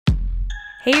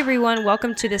Hey everyone,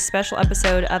 welcome to this special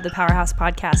episode of the Powerhouse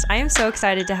Podcast. I am so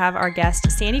excited to have our guest,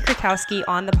 Sandi Krakowski,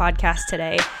 on the podcast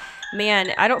today.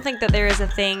 Man, I don't think that there is a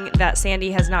thing that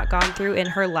Sandi has not gone through in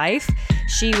her life.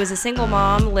 She was a single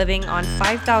mom living on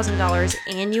 $5,000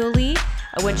 annually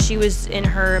when she was in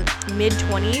her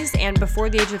mid-20s, and before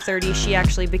the age of 30, she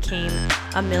actually became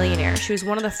a millionaire. She was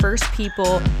one of the first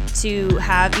people to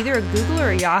have either a Google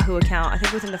or a Yahoo account, I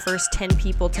think within the first 10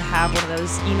 people to have one of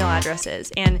those email addresses,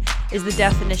 and is the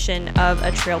definition of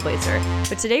a trailblazer.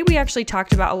 But today we actually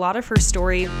talked about a lot of her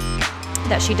story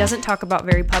that she doesn't talk about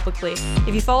very publicly.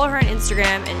 If you follow her on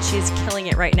Instagram, and she's killing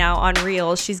it right now on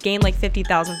Reels, she's gained like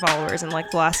 50,000 followers in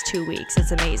like the last 2 weeks.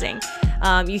 It's amazing.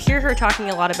 You hear her talking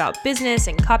a lot about business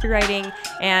and copywriting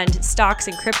and stocks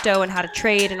and crypto and how to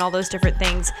trade and all those different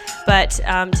things. But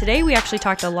today we actually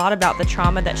talked a lot about the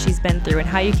trauma that she's been through and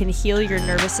how you can heal your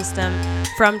nervous system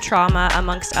from trauma,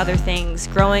 amongst other things,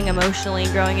 growing emotionally,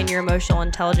 growing in your emotional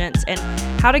intelligence, and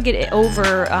how to get it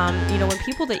over, when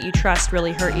people that you trust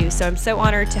really hurt you. So I'm so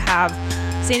honored to have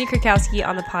Sandi Krakowski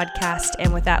on the podcast.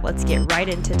 And with that, let's get right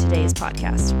into today's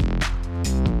podcast.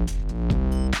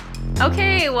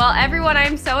 Okay, well, everyone,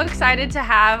 I'm so excited to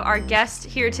have our guest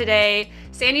here today,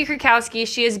 Sandi Krakowski.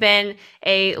 She has been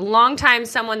a long time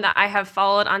someone that I have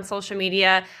followed on social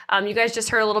media. You guys just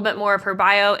heard a little bit more of her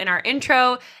bio in our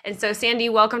intro. And so, Sandi,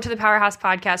 welcome to the Powerhouse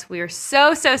Podcast. We are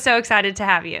so excited to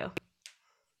have you.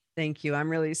 Thank you. I'm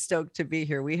really stoked to be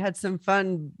here. We had some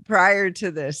fun prior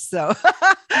to this, so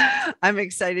I'm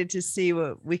excited to see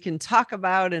what we can talk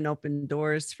about and open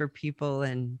doors for people.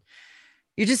 And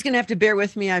you're just going to have to bear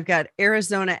with me. I've got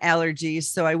Arizona allergies.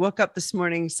 So I woke up this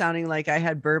morning sounding like I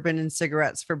had bourbon and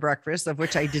cigarettes for breakfast, of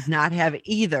which I did not have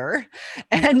either.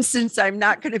 And since I'm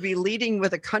not going to be leading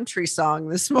with a country song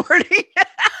this morning,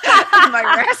 my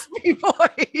raspy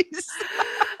voice.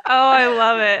 Oh, I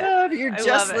love it. If you're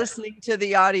just listening to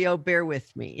the audio, bear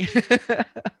with me.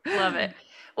 Love it.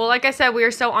 Well, like I said, we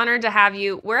are so honored to have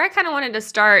you. Where I kind of wanted to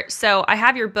start, so I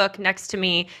have your book next to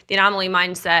me, The Anomaly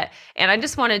Mindset, and I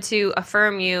just wanted to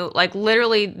affirm you, like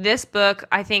literally this book,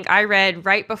 I think I read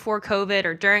right before COVID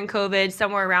or during COVID,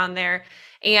 somewhere around there.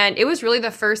 And it was really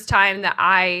the first time that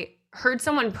I heard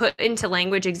someone put into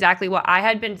language exactly what I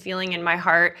had been feeling in my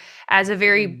heart as a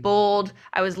very bold,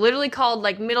 I was literally called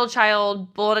like middle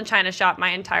child, bull in a china shop my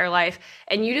entire life.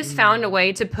 And you just found a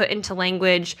way to put into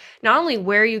language, not only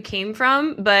where you came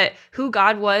from, but who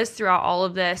God was throughout all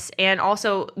of this. And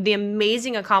also the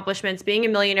amazing accomplishments, being a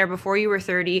millionaire before you were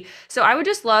 30. So I would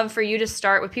just love for you to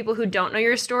start with people who don't know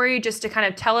your story, just to kind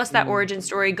of tell us that origin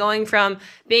story, going from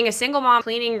being a single mom,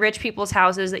 cleaning rich people's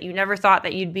houses that you never thought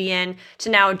that you'd be in, to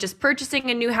now just purchasing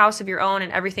a new house of your own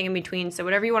and everything in between. So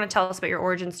whatever you want to tell us about your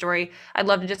origin story, I'd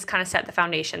love to just kind of set the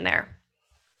foundation there.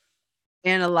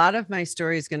 And a lot of my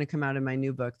story is going to come out in my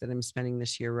new book that I'm spending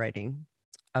this year writing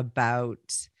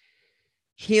about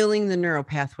healing the neural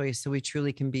pathways so we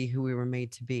truly can be who we were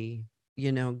made to be.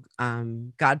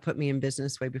 God put me in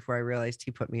business way before I realized he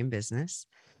put me in business.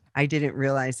 I didn't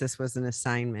realize this was an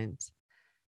assignment.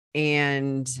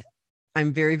 And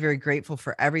I'm very, very grateful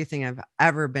for everything I've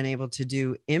ever been able to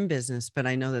do in business. But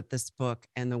I know that this book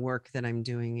and the work that I'm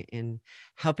doing in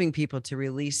helping people to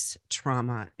release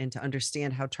trauma and to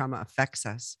understand how trauma affects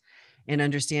us and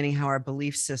understanding how our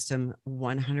belief system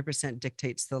 100%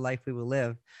 dictates the life we will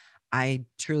live, I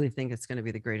truly think it's going to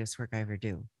be the greatest work I ever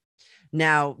do.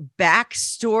 Now,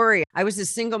 backstory. I was a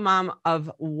single mom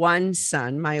of one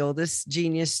son, my oldest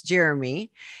genius,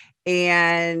 Jeremy.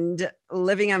 And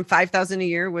living on $5,000 a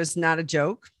year was not a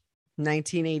joke.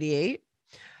 1988,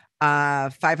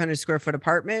 500 square foot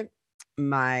apartment.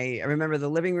 I remember the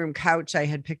living room couch I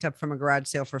had picked up from a garage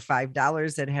sale for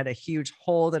 $5 that had a huge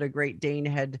hole that a Great Dane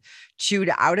had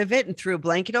chewed out of it and threw a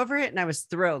blanket over it. And I was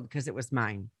thrilled because it was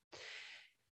mine.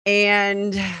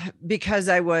 And because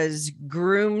I was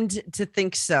groomed to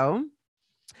think so,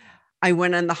 I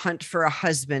went on the hunt for a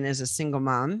husband as a single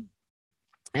mom.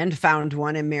 And found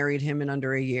one and married him in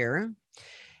under a year,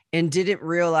 and didn't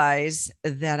realize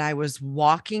that I was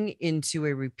walking into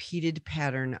a repeated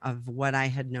pattern of what I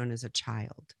had known as a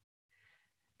child.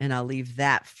 And I'll leave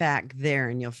that fact there,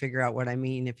 and you'll figure out what I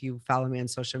mean if you follow me on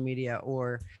social media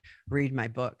or read my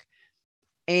book.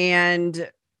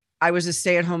 And I was a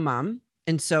stay-at-home mom.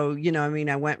 And so,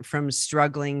 I went from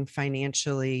struggling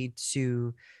financially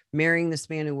to marrying this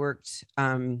man who worked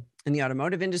in the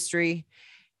automotive industry,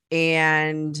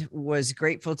 and was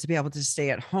grateful to be able to stay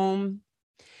at home.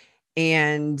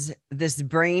 And this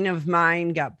brain of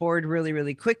mine got bored really,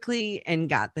 really quickly and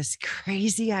got this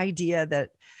crazy idea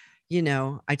that,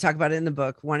 I talk about it in the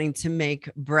book, wanting to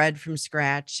make bread from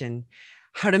scratch and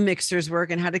how do mixers work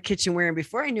and how do kitchenware. And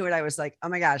before I knew it, I was like, oh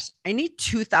my gosh, I need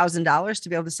 $2,000 to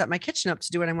be able to set my kitchen up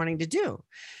to do what I'm wanting to do.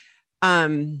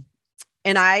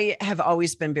 And I have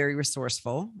always been very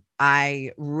resourceful.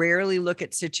 I rarely look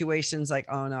at situations like,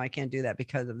 oh no, I can't do that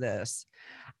because of this.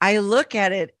 I look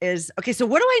at it as, okay, so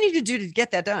what do I need to do to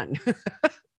get that done?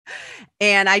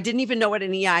 And I didn't even know what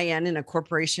an EIN in a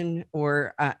corporation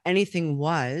or anything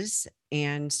was,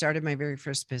 and started my very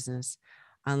first business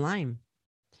online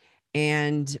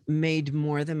and made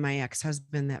more than my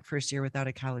ex-husband that first year without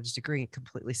a college degree,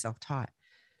 completely self-taught.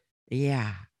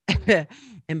 Yeah.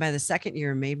 And by the second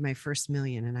year, made my first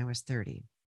million, and I was 30,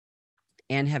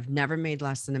 and have never made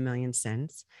less than $1 million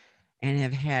since, and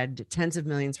have had tens of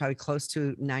millions, probably close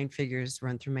to 9 figures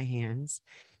run through my hands.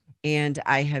 And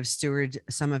I have stewarded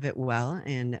some of it well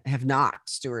and have not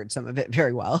stewarded some of it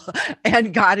very well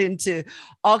and got into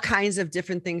all kinds of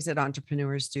different things that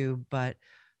entrepreneurs do. But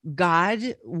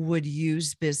God would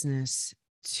use business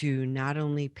to not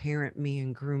only parent me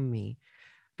and groom me,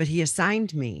 but he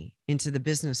assigned me into the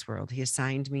business world. He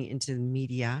assigned me into the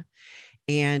media.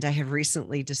 And I have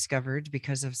recently discovered,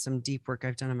 because of some deep work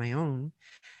I've done on my own,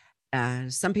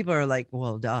 some people are like,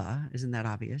 well, duh, isn't that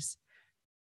obvious?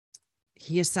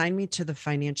 He assigned me to the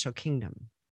financial kingdom,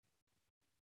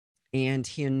 and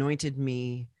he anointed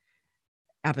me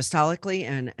apostolically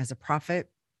and as a prophet,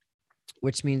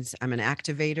 which means I'm an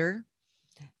activator.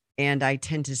 And I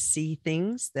tend to see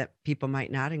things that people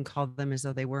might not and call them as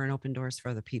though they were, and open doors for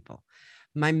other people.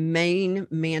 My main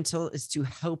mantle is to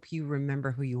help you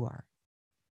remember who you are.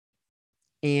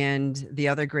 And the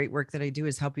other great work that I do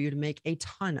is help you to make a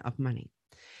ton of money.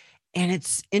 And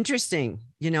it's interesting.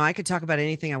 I could talk about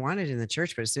anything I wanted in the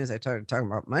church, but as soon as I started talking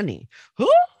about money,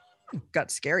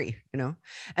 got scary, And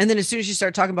then as soon as you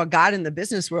start talking about God in the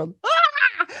business world,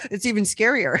 it's even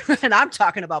scarier. And I'm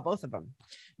talking about both of them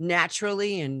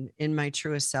naturally and in my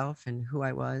truest self and who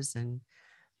I was. And,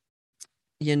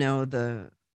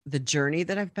 the journey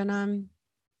that I've been on,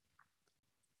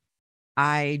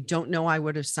 I don't know I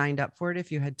would have signed up for it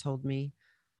if you had told me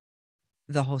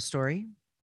the whole story.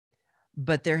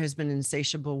 But there has been an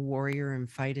insatiable warrior and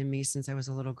fight in me since I was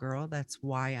a little girl. That's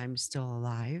why I'm still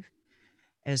alive,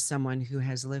 as someone who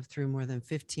has lived through more than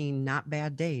 15, not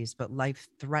bad days, but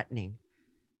life-threatening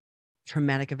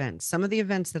traumatic events. Some of the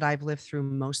events that I've lived through,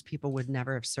 most people would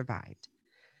never have survived.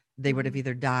 They would have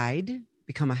either died,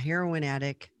 become a heroin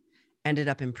addict, ended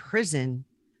up in prison,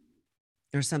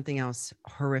 or something else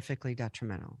horrifically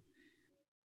detrimental.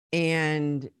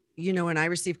 And when I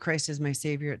received Christ as my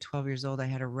savior at 12 years old, I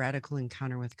had a radical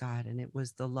encounter with God, and it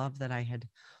was the love that I had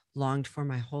longed for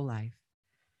my whole life.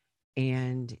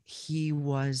 And he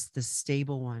was the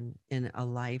stable one in a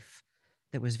life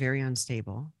that was very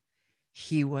unstable.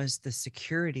 He was the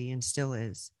security, and still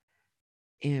is.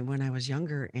 And when I was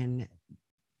younger, and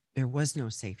there was no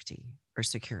safety or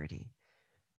security.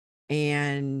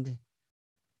 And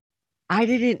I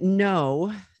didn't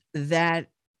know that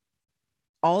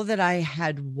all that I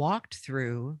had walked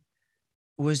through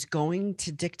was going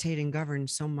to dictate and govern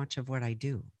so much of what I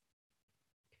do.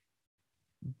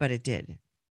 But it did.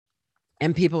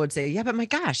 And people would say, yeah, but my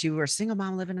gosh, you were a single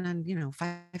mom living on,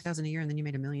 $5,000 a year, and then you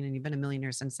made $1 million, and you've been a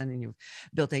millionaire since then, and you've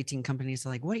built 18 companies. So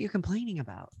like, what are you complaining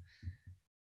about?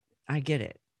 I get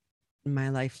it. My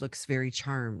life looks very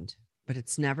charmed, but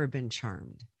it's never been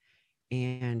charmed.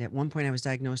 And at one point I was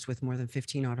diagnosed with more than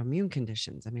 15 autoimmune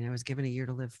conditions. I mean, I was given a year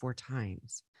to live 4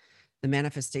 times. The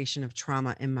manifestation of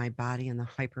trauma in my body, and the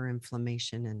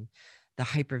hyperinflammation and the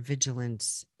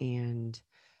hypervigilance and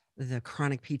the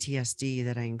chronic PTSD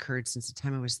that I incurred since the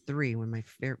time I was 3, when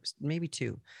maybe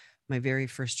 2, my very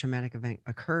first traumatic event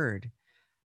occurred.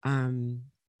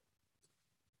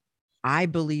 I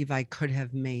believe I could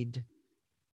have made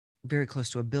very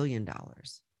close to $1 billion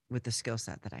with the skill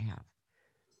set that I have.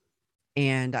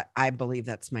 And I believe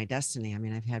that's my destiny. I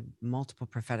mean, I've had multiple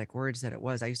prophetic words that it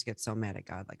was. I used to get so mad at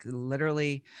God. Like,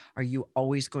 literally, are you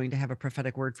always going to have a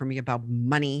prophetic word for me about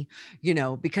money?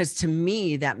 Because to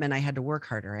me, that meant I had to work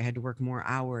harder. I had to work more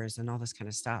hours and all this kind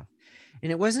of stuff.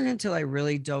 And it wasn't until I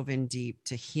really dove in deep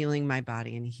to healing my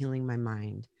body and healing my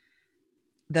mind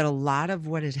that a lot of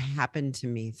what had happened to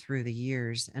me through the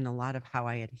years, and a lot of how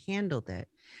I had handled it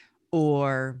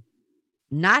or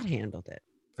not handled it,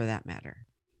 for that matter,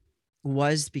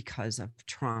 was because of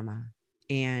trauma.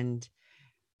 And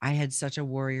I had such a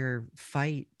warrior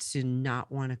fight to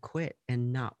not want to quit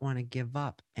and not want to give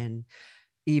up. And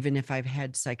even if I've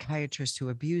had psychiatrists who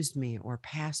abused me, or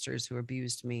pastors who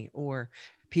abused me, or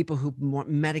people who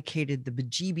medicated the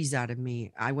bejeebies out of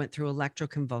me, I went through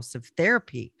electroconvulsive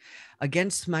therapy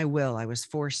against my will. I was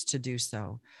forced to do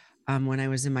so when I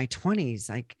was in my 20s.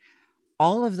 Like,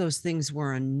 all of those things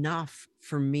were enough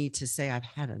for me to say I've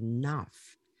had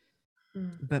enough.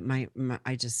 But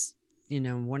I just,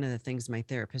 one of the things my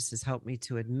therapist has helped me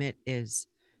to admit is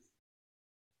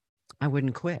I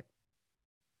wouldn't quit.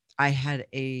 I had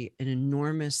an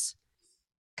enormous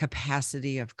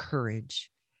capacity of courage.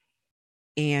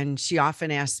 And she often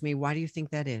asks me, why do you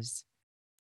think that is?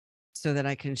 So that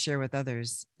I can share with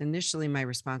others. Initially, my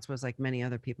response was like many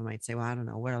other people might say, well, I don't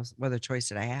know what other choice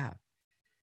did I have?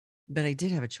 But I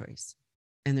did have a choice.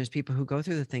 And there's people who go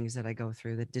through the things that I go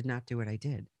through that did not do what I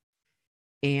did.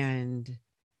 And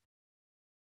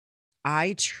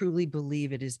I truly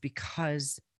believe it is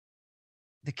because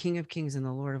the King of Kings and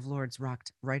the Lord of Lords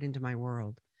rocked right into my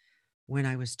world when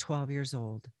I was 12 years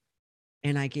old.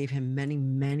 And I gave him many,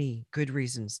 many good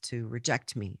reasons to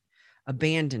reject me,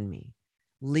 abandon me,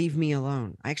 leave me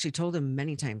alone. I actually told him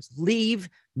many times, leave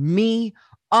me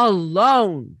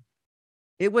alone.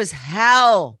 It was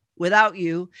hell without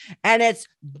you. And it's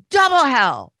double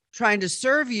hell trying to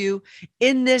serve you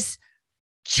in this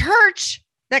church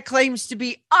that claims to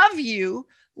be of you.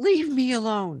 Leave me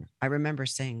alone. I remember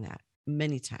saying that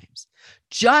many times.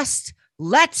 Just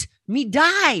let me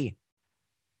die.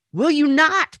 Will you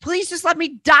not? Please just let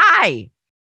me die.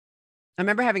 I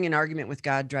remember having an argument with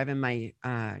God driving my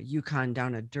Yukon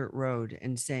down a dirt road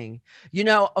and saying,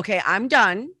 okay, I'm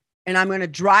done. And I'm going to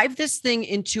drive this thing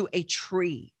into a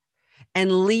tree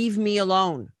and leave me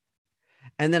alone.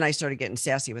 And then I started getting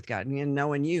sassy with God. And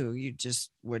knowing you just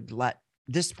would let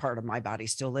this part of my body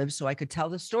still live so I could tell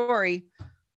the story.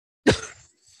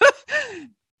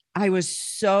 I was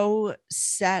so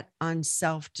set on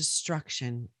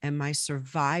self-destruction, and my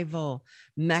survival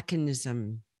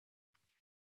mechanism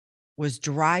was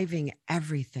driving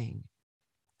everything,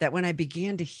 that when I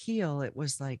began to heal, it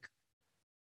was like,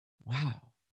 wow,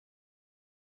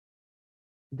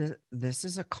 this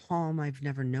is a calm I've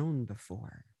never known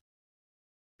before.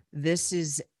 This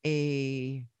is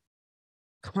a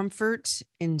comfort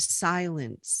in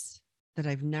silence that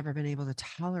I've never been able to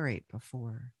tolerate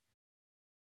before.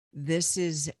 This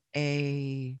is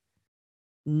a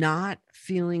not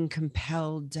feeling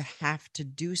compelled to have to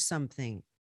do something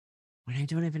when I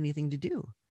don't have anything to do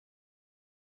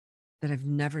that I've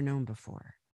never known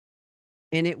before.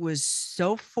 And it was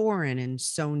so foreign and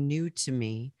so new to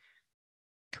me,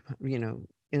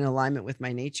 in alignment with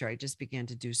my nature. I just began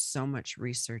to do so much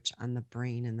research on the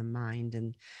brain and the mind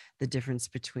and the difference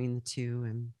between the two.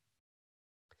 And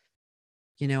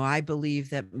I believe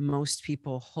that most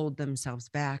people hold themselves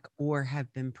back or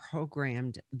have been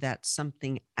programmed that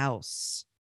something else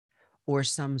or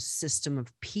some system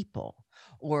of people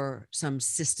or some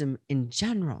system in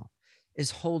general is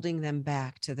holding them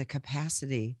back to the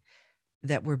capacity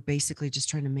that we're basically just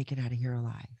trying to make it out of here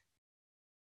alive.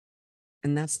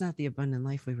 And that's not the abundant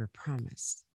life we were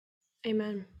promised.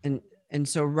 Amen. And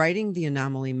so writing The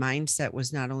Anomaly Mindset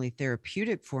was not only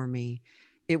therapeutic for me,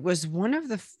 it was one of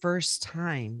the first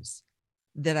times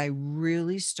that I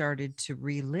really started to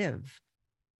relive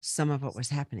some of what was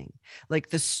happening. Like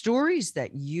the stories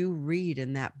that you read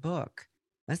in that book,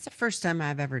 that's the first time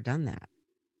I've ever done that,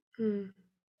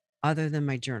 other than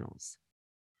my journals.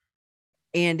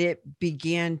 And it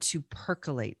began to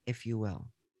percolate, if you will.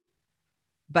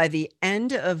 By the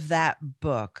end of that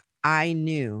book, I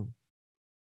knew,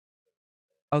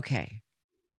 okay,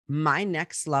 my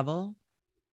next level,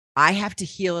 I have to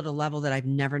heal at a level that I've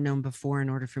never known before in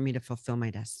order for me to fulfill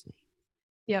my destiny.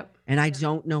 Yep. And I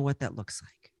don't know what that looks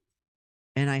like.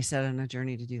 And I set on a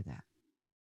journey to do that.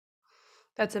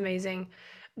 That's amazing.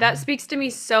 That speaks to me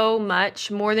so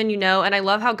much, more than you know. And I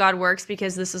love how God works,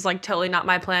 because this is like totally not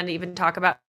my plan to even talk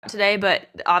about today, but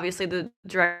obviously the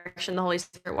direction the Holy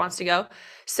Spirit wants to go.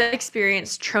 So I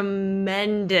experienced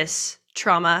tremendous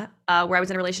trauma where I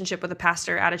was in a relationship with a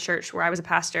pastor at a church where I was a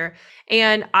pastor.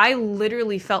 And I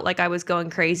literally felt like I was going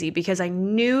crazy, because I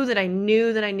knew that I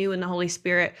knew that I knew in the Holy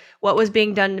Spirit what was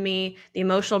being done to me, the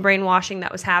emotional brainwashing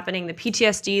that was happening, the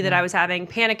PTSD that I was having,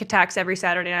 panic attacks every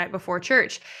Saturday night before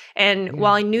church. And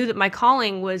while I knew that my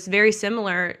calling was very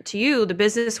similar to you, the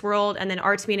business world, and then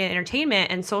arts, media, and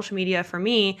entertainment, and social media for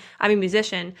me, I'm a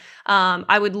musician.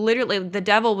 I would literally, the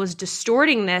devil was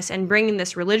distorting this and bringing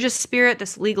this religious spirit,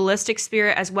 this legalistic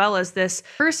spirit, as well as this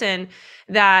person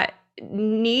that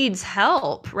needs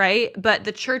help, right? But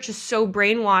the church is so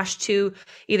brainwashed to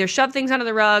either shove things under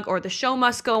the rug, or the show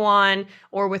must go on,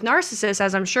 or with narcissists,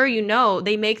 as I'm sure you know,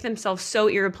 they make themselves so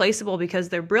irreplaceable because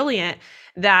they're brilliant,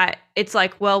 that it's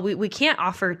like, well, we can't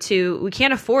afford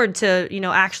to,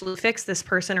 actually fix this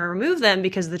person or remove them,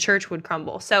 because the church would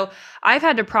crumble. So I've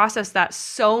had to process that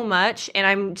so much, and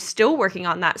I'm still working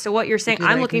on that. So what you're saying,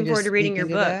 I'm looking forward to reading your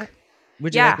book.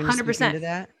 Would you like me to speak into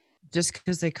that? Just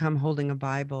because they come holding a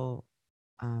Bible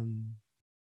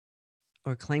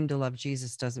or claim to love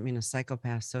Jesus doesn't mean a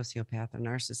psychopath, sociopath, or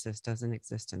narcissist doesn't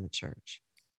exist in the church.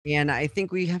 And I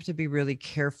think we have to be really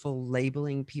careful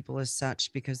labeling people as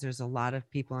such, because there's a lot of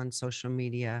people on social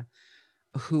media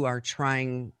who are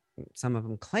trying, some of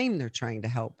them claim they're trying to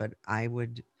help, but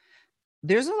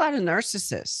there's a lot of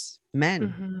narcissists,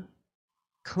 men,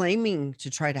 claiming to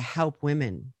try to help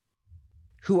women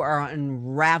who are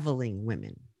unraveling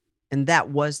women. And that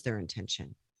was their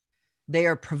intention. They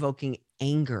are provoking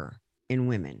anger in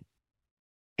women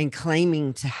and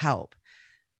claiming to help.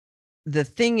 The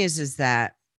thing is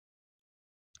that,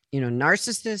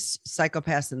 narcissist,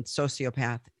 psychopath, and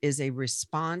sociopath is a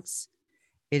response.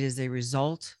 It is a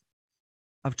result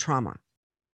of trauma.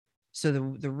 So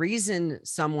the reason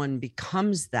someone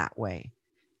becomes that way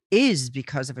is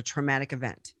because of a traumatic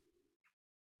event.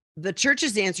 The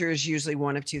church's answer is usually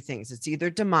one of two things. It's either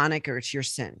demonic or it's your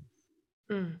sin.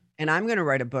 And I'm going to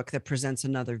write a book that presents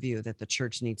another view that the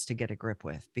church needs to get a grip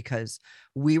with, because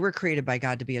we were created by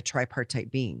God to be a tripartite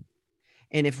being.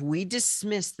 And if we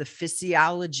dismiss the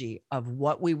physiology of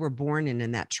what we were born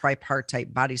in that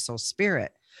tripartite body, soul,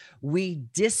 spirit, we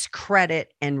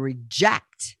discredit and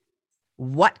reject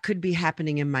what could be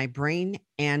happening in my brain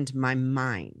and my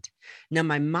mind. Now,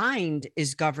 my mind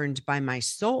is governed by my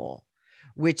soul,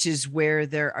 which is where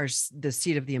there are the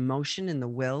seat of the emotion and the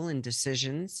will and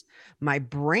decisions. My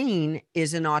brain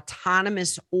is an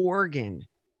autonomous organ,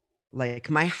 like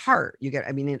my heart.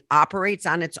 It operates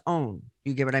on its own.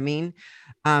 You get what I mean?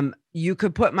 You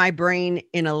could put my brain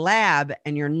in a lab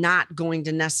and you're not going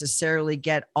to necessarily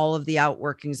get all of the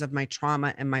outworkings of my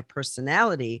trauma and my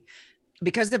personality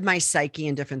because of my psyche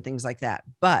and different things like that.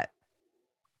 But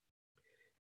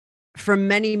for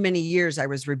many, many years, I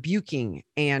was rebuking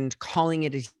and calling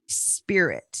it a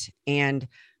spirit. And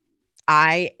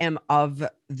I am of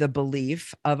the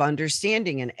belief of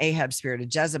understanding an Ahab spirit, a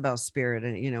Jezebel spirit,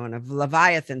 and, and a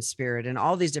Leviathan spirit, and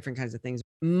all these different kinds of things.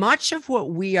 Much of what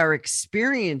we are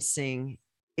experiencing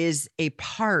is a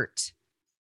part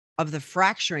of the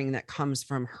fracturing that comes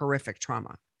from horrific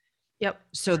trauma. Yep.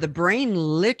 So the brain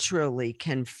literally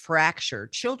can fracture.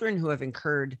 Children who have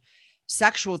incurred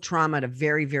sexual trauma at a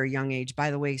very, very young age. By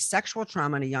the way, sexual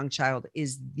trauma in a young child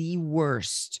is the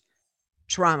worst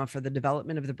trauma for the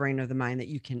development of the brain or the mind that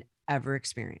you can ever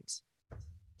experience.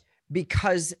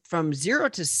 Because from 0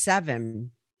 to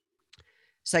 7,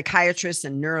 psychiatrists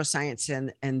and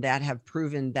neuroscience and that have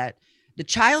proven that the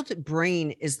child's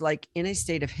brain is like in a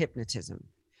state of hypnotism.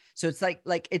 So it's like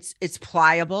it's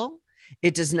pliable.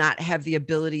 It does not have the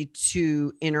ability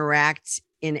to interact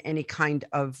in any kind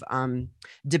of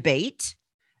debate.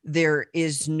 There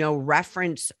is no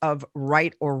reference of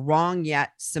right or wrong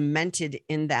yet cemented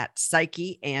in that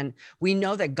psyche. And we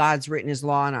know that God's written his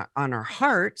law on our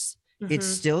hearts. It's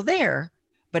still there,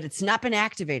 but it's not been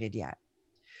activated yet.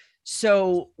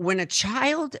 So when a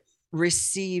child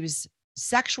receives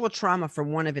sexual trauma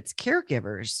from one of its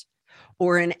caregivers,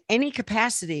 or in any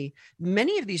capacity,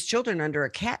 many of these children under a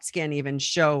CAT scan even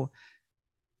show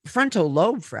frontal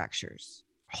lobe fractures,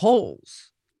 holes,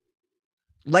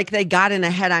 like they got in a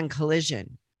head-on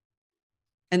collision.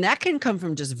 And that can come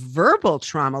from just verbal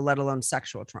trauma, let alone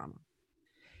sexual trauma.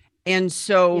 And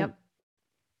so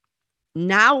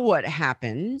now what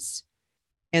happens,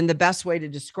 and the best way to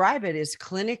describe it is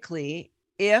clinically,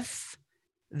 if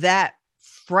that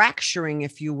fracturing,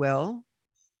 if you will,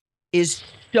 is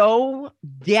so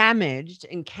damaged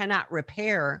and cannot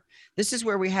repair, this is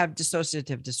where we have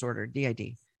dissociative disorder,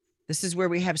 DID. This is where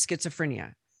we have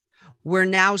schizophrenia, where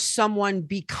now someone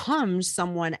becomes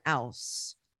someone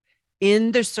else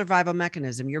in the survival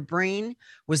mechanism. Your brain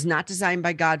was not designed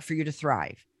by God for you to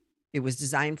thrive. It was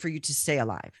designed for you to stay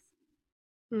alive.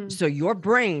 So your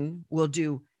brain will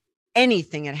do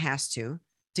anything it has to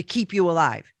keep you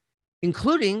alive,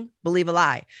 including believe a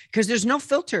lie, because there's no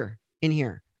filter in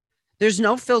here. There's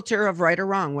no filter of right or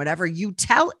wrong. Whatever you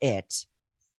tell it,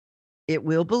 it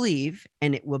will believe,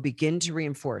 and it will begin to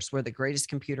reinforce. We're the greatest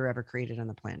computer ever created on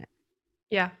the planet.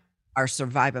 Yeah. Our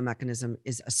survival mechanism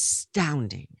is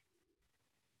astounding.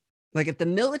 Like if the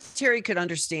military could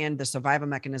understand the survival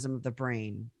mechanism of the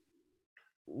brain,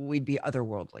 we'd be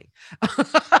otherworldly.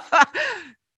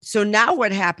 So now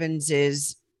what happens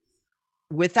is,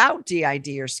 without DID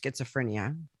or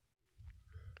schizophrenia,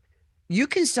 you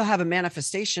can still have a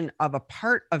manifestation of a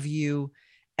part of you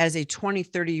as a 20,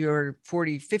 30 or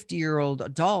 40, 50-year-old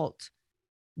adult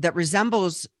that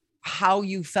resembles how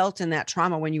you felt in that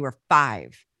trauma when you were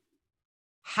 5,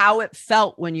 how it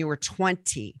felt when you were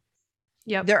 20.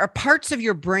 Yep. There are parts of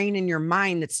your brain and your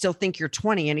mind that still think you're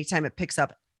 20 anytime it picks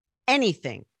up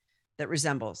anything that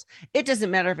resembles. It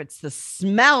doesn't matter if it's the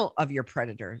smell of your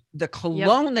predator, the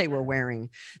cologne they were wearing,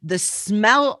 the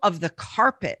smell of the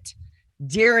carpet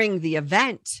during the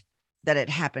event that it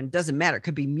happened. Doesn't matter. It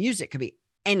could be music, could be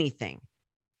anything.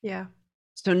 Yeah.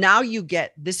 So now you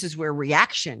get, this is where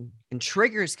reaction and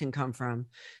triggers can come from.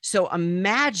 So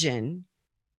imagine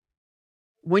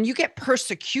when you get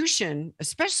persecution,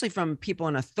 especially from people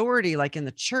in authority, like in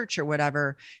the church or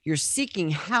whatever, you're seeking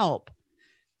help.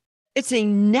 It's a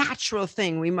natural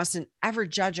thing. We mustn't ever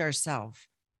judge ourselves,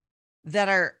 that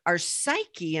our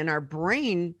psyche and our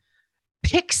brain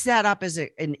picks that up as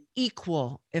an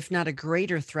equal, if not a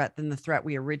greater threat than the threat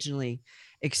we originally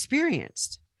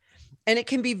experienced. And it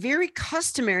can be very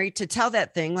customary to tell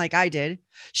that thing, like I did,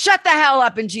 shut the hell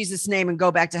up in Jesus' name and go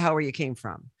back to hell where you came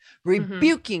from.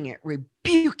 Rebuking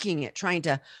it, trying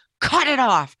to cut it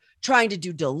off, trying to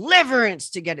do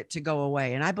deliverance to get it to go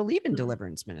away. And I believe in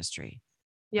deliverance ministry.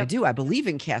 I do. I believe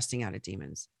in casting out of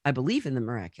demons. I believe in the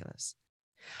miraculous.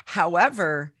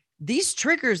 However, these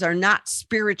triggers are not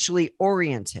spiritually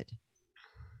oriented,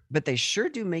 but they sure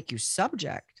do make you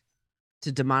subject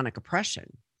to demonic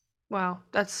oppression. Wow,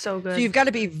 that's so good. So you've got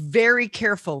to be very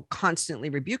careful constantly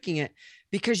rebuking it,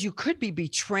 because you could be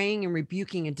betraying and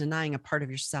rebuking and denying a part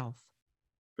of yourself.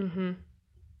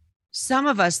 Some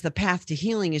of us, the path to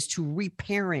healing is to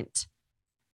reparent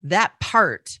that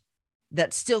part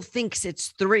that still thinks it's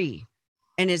 3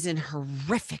 and is in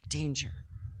horrific danger.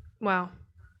 Wow.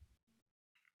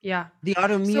 Yeah. The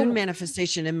autoimmune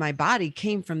manifestation in my body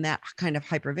came from that kind of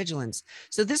hypervigilance.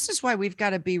 So this is why we've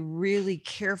got to be really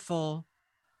careful.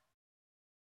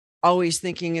 Always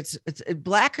thinking it's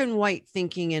black and white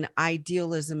thinking, and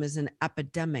idealism is an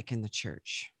epidemic in the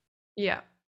church. Yeah.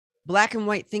 Black and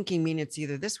white thinking mean it's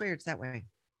either this way or it's that way.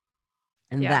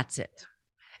 And that's it.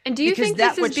 And do you think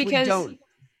this is because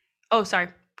oh, sorry.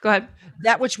 Go ahead.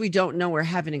 That which we don't know or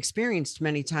haven't experienced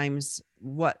many times,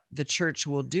 what the church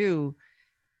will do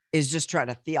is just try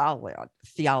to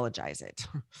theologize it.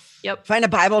 Yep. Find a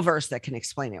Bible verse that can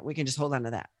explain it. We can just hold on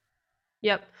to that.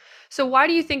 Yep. So why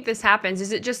do you think this happens?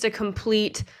 Is it just a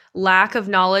complete lack of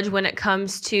knowledge when it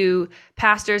comes to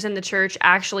pastors in the church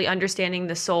actually understanding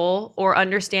the soul, or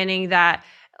understanding that,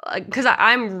 because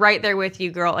I'm right there with you,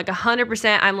 girl, like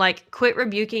 100%. I'm like, quit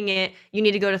rebuking it. You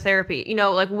need to go to therapy. You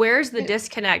know, like, where's the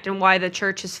disconnect, and why the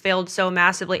church has failed so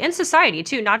massively, and society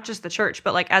too, not just the church,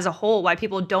 but like as a whole, why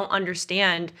people don't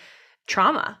understand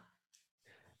trauma.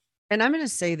 And I'm going to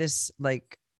say this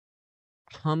like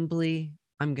humbly.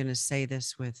 I'm going to say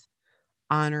this with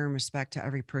honor and respect to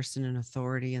every person in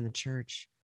authority in the church.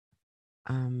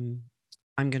 I'm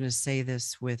going to say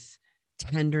this with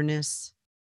tenderness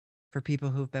for people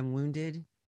who've been wounded,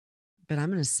 but I'm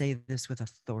going to say this with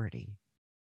authority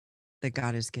that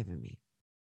God has given me.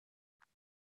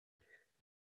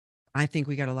 I think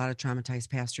we got a lot of traumatized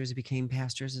pastors who became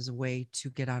pastors as a way to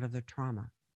get out of their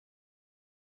trauma.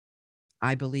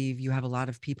 I believe you have a lot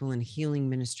of people in healing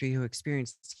ministry who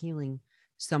experienced healing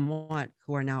somewhat,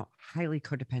 who are now highly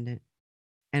codependent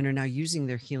and are now using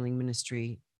their healing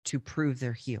ministry to prove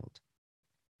they're healed.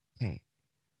 Okay.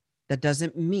 That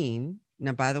doesn't mean,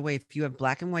 now, by the way, if you have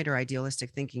black and white or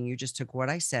idealistic thinking, you just took what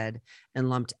I said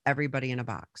and lumped everybody in a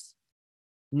box.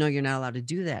 No, you're not allowed to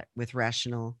do that with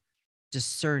rational,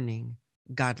 discerning,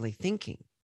 godly thinking.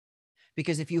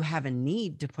 Because if you have a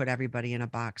need to put everybody in a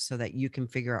box so that you can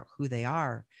figure out who they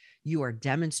are, you are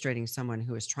demonstrating someone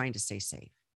who is trying to stay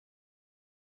safe,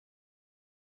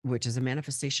 which is a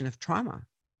manifestation of trauma.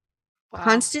 Wow.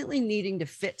 Constantly needing to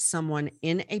fit someone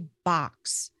in a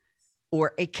box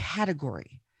or a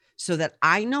category so that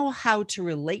I know how to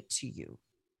relate to you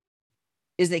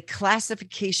is a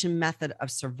classification method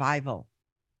of survival.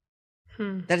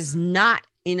 That is not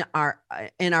in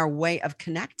our way of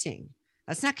connecting.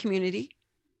 That's not community.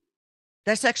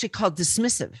 That's actually called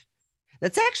dismissive.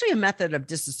 That's actually a method of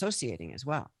disassociating as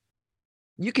well.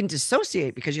 You can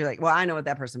dissociate because you're like, well, I know what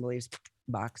that person believes.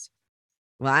 Box.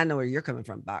 Well, I know where you're coming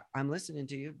from. Box. I'm listening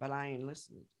to you, but I ain't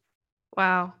listening.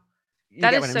 Wow.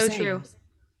 That is so true.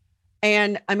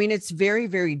 And I mean, it's very,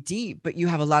 very deep, but you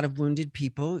have a lot of wounded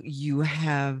people. You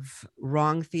have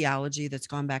wrong theology that's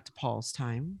gone back to Paul's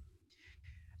time.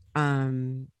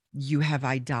 You have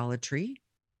idolatry.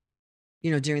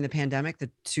 You know, during the pandemic, the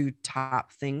 2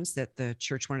 top things that the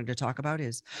church wanted to talk about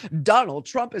is Donald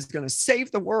Trump is going to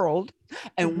save the world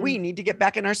and we need to get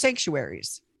back in our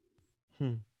sanctuaries.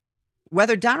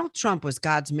 Whether Donald Trump was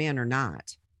God's man or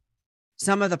not,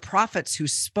 some of the prophets who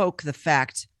spoke the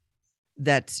fact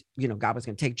that, you know, God was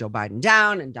going to take Joe Biden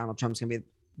down and Donald Trump's going to be,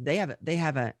 they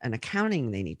have an accounting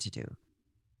they need to do.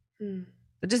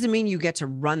 That doesn't mean you get to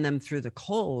run them through the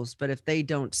coals, but if they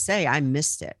don't say, I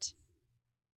missed it,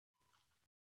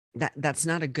 That's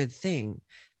not a good thing.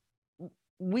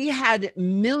 We had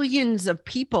millions of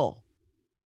people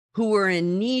who were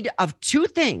in need of two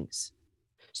things: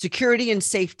 security and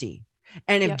safety.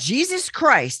 And if Jesus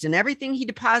Christ and everything he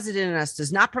deposited in us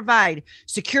does not provide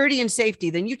security and safety,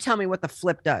 then you tell me what the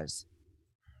flip does.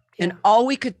 And all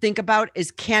we could think about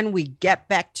is, can we get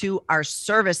back to our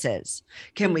services?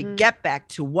 Can we get back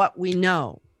to what we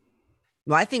know?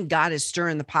 Well, I think God is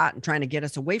stirring the pot and trying to get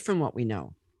us away from what we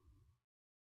know,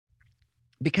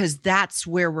 because that's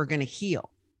where we're going to heal.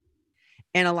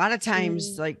 And a lot of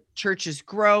times, like, churches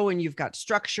grow and you've got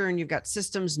structure and you've got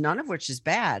systems, none of which is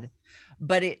bad,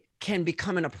 but it can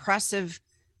become an oppressive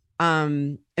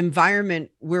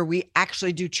environment where we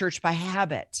actually do church by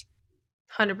habit.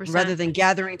 100%. Rather than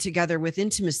gathering together with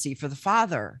intimacy for the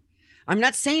Father. I'm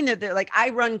not saying that they're like,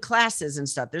 I run classes and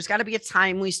stuff. There's got to be a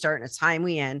time we start and a time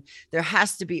we end. There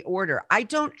has to be order. I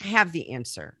don't have the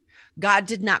answer. God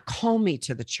did not call me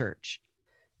to the church.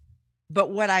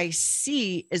 But what I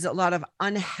see is a lot of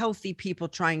unhealthy people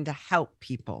trying to help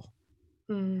people.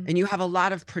 And you have a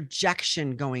lot of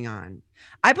projection going on.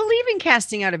 I believe in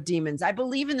casting out of demons. I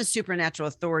believe in the supernatural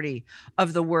authority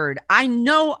of the word. I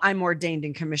know I'm ordained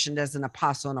and commissioned as an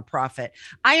apostle and a prophet.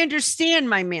 I understand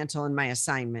my mantle and my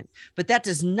assignment, but that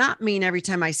does not mean every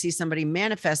time I see somebody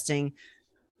manifesting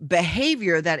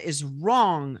behavior that is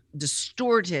wrong,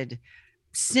 distorted,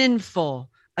 sinful,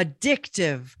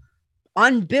 addictive,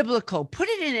 unbiblical, put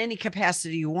it in any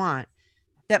capacity you want,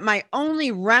 that my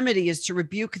only remedy is to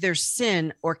rebuke their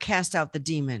sin or cast out the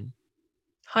demon.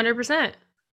 100%.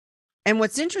 And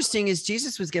what's interesting is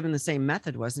Jesus was given the same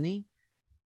method, wasn't he?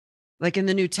 Like in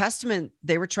the New Testament,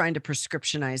 they were trying to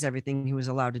prescriptionize everything he was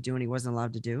allowed to do and he wasn't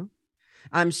allowed to do.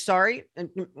 I'm sorry.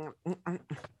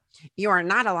 You are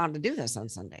not allowed to do this on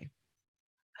Sunday.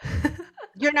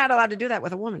 You're not allowed to do that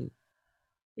with a woman.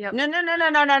 Yep.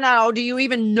 No. Do you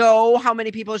even know how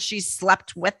many people she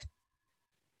slept with?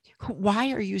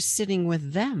 Why are you sitting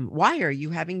with them? Why are you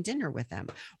having dinner with them?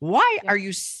 Why are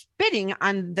you spitting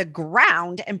on the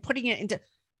ground and putting it into,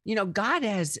 God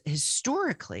has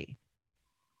historically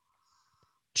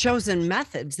chosen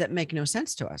methods that make no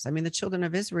sense to us. I mean, the children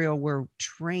of Israel were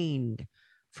trained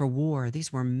for war.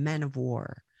 These were men of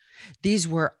war. These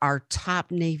were our top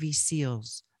Navy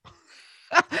SEALs,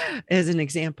 as an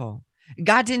example.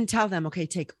 God didn't tell them, okay,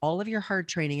 take all of your hard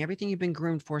training, everything you've been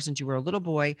groomed for since you were a little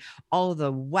boy, all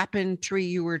the weaponry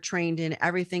you were trained in,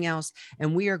 everything else,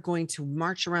 and we are going to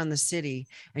march around the city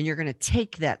and you're going to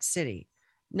take that city.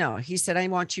 No, he said, I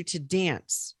want you to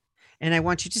dance and I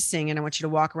want you to sing and I want you to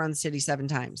walk around the city 7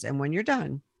 times. And when you're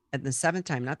done at the 7th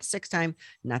time, not the 6th time,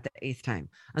 not the 8th time,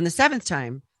 on the 7th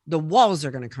time, the walls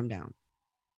are going to come down.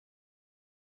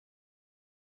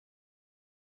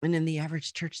 And in the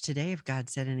average church today, if God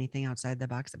said anything outside the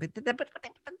box, but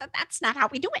that's not how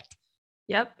we do it.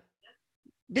 Yep.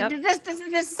 Does somebody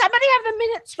have the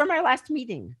minutes from our last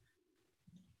meeting?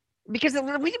 Because we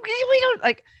don't,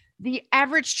 like, the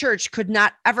average church could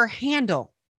not ever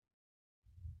handle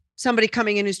somebody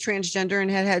coming in who's transgender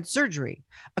and had surgery,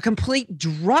 a complete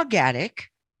drug addict,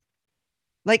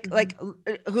 like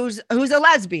who's a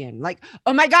lesbian, like,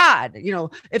 oh my God,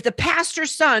 if the pastor's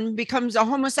son becomes a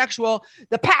homosexual,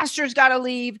 the pastor's got to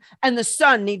leave and the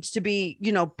son needs to be,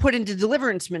 put into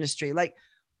deliverance ministry. Like,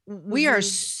 we are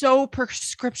so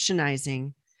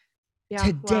prescriptionizing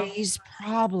today's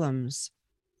problems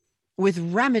with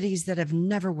remedies that have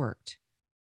never worked.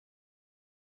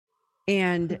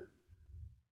 And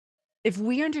if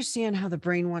we understand how the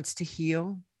brain wants to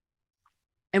heal,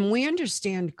 and we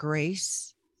understand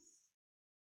grace,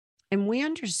 and we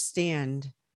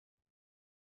understand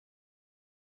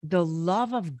the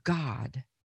love of God,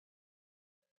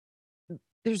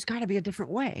 there's got to be a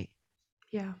different way.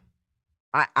 Yeah.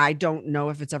 I don't know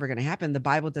if it's ever going to happen. The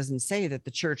Bible doesn't say that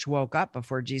the church woke up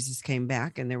before Jesus came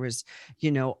back and there was,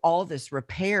 all this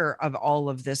repair of all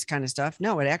of this kind of stuff.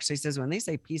 No, it actually says when they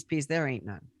say peace, peace, there ain't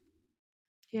none.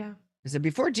 Yeah. I said,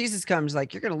 before Jesus comes,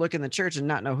 like, you're going to look in the church and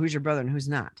not know who's your brother and who's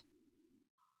not.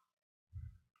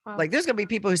 Wow. Like, there's going to be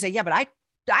people who say, yeah, but I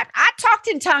talked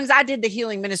in tongues. I did the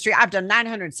healing ministry. I've done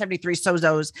 973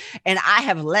 sozos and I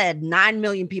have led 9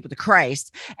 million people to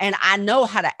Christ. And I know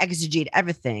how to exegete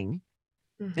everything.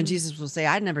 And Jesus will say,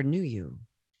 I never knew you.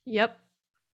 Yep.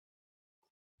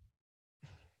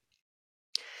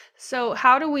 So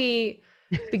how do we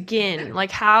begin? Like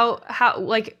how,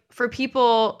 like, for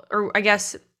people, or I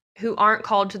guess who aren't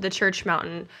called to the church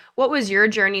mountain, what was your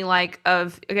journey like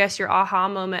of, I guess, your aha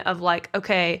moment of like,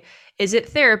 okay, Is it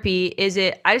therapy? Is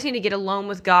it, I just need to get alone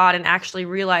with God and actually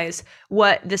realize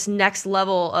what this next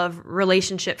level of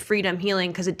relationship, freedom,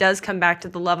 healing, because it does come back to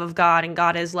the love of God, and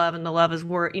God is love and the love is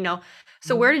word, you know.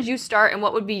 So where did you start, and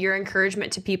what would be your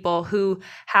encouragement to people who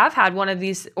have had one of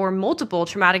these or multiple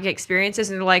traumatic experiences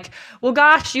and they're like, well,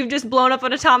 gosh, you've just blown up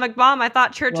an atomic bomb. I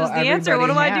thought church Well, was the answer. What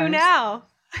do I do now?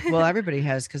 Well, everybody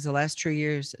has, because the last 2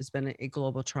 years has been a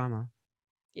global trauma.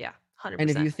 Yeah, And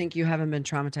if 100%. you think you haven't been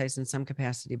traumatized in some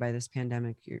capacity by this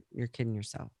pandemic, you're kidding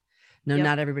yourself. No, Yep.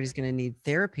 not everybody's going to need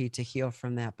therapy to heal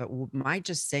from that, but my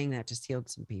just saying that just healed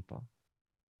some people.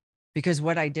 Because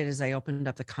what I did is I opened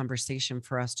up the conversation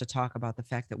for us to talk about the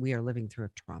fact that we are living through a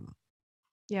trauma.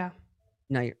 Yeah.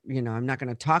 Now, I'm not going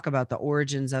to talk about the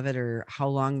origins of it or how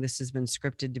long this has been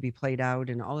scripted to be played out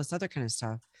and all this other kind of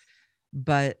stuff.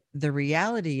 But the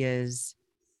reality is,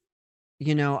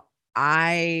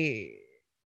 I,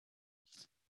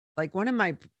 like, one of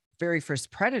my very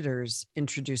first predators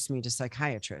introduced me to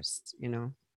psychiatrists,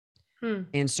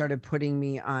 and started putting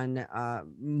me on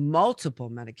multiple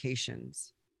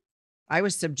medications. I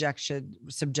was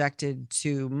subjected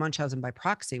to Munchausen by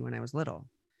proxy when I was little.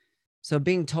 So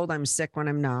being told I'm sick when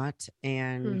I'm not,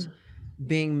 and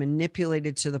being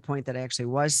manipulated to the point that I actually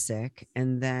was sick,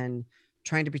 and then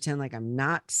trying to pretend like I'm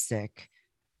not sick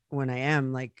when I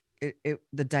am, like,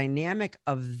 the dynamic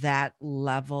of that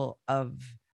level of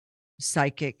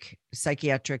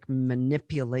psychiatric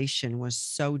manipulation was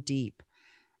so deep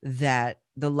that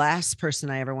the last person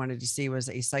I ever wanted to see was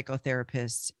a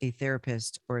psychotherapist, a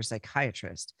therapist, or a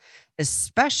psychiatrist,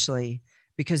 especially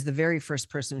because the very first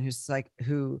person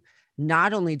who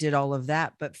not only did all of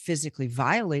that, but physically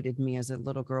violated me as a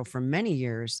little girl for many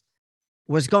years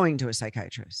was going to a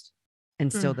psychiatrist,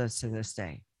 and still does to this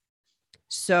day.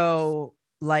 So,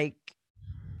 like,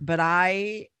 but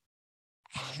I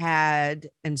had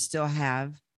and still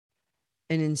have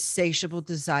an insatiable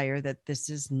desire that this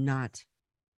is not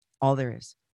all there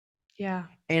is. Yeah.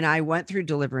 And I went through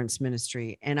deliverance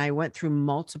ministry, and I went through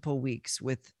multiple weeks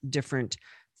with different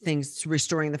things.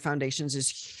 Restoring the foundations is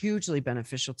hugely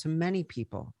beneficial to many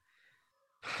people.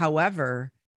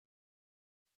 However,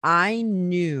 I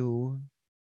knew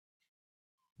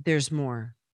there's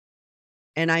more.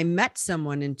 And I met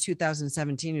someone in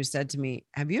 2017 who said to me,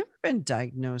 have you ever been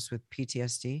diagnosed with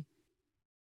PTSD?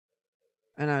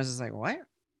 And I was just like, what?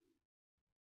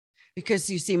 Because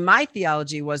you see, my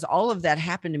theology was all of that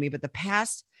happened to me, but the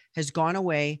past has gone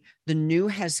away. The new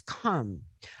has come.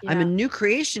 Yeah. I'm a new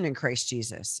creation in Christ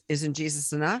Jesus. Isn't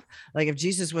Jesus enough? Like, if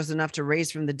Jesus was enough to raise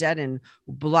from the dead and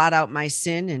blot out my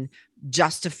sin and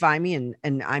justify me,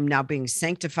 and I'm now being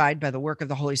sanctified by the work of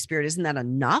the Holy Spirit, isn't that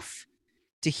enough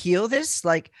to heal this?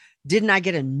 Like, didn't I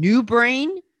get a new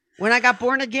brain when I got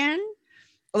born again?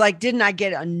 Like, didn't I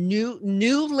get a new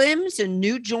limbs and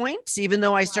new joints, even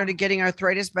though I started getting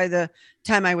arthritis by the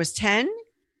time I was 10?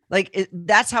 Like,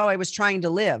 that's how I was trying to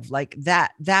live. Like,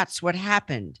 that's what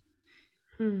happened.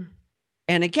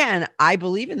 And again, I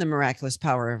believe in the miraculous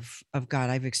power of God.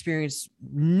 I've experienced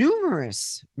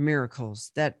numerous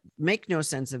miracles that make no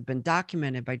sense, have been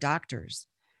documented by doctors,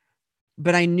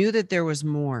 but I knew that there was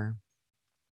more.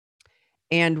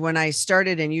 And when I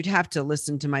started, and you'd have to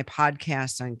listen to my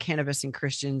podcast on cannabis and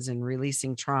Christians and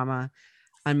releasing trauma,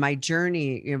 on my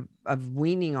journey of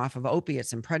weaning off of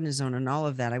opiates and prednisone and all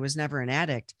of that. I was never an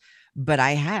addict, but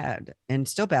I had and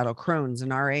still battle Crohn's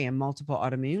and RA and multiple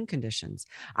autoimmune conditions.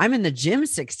 I'm in the gym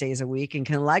 6 days a week and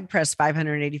can leg press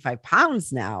 585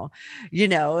 pounds now,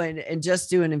 and just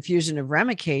do an infusion of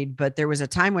Remicade. But there was a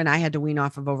time when I had to wean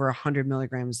off of over 100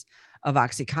 milligrams of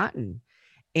Oxycontin.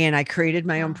 And I created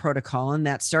my own protocol, and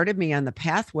that started me on the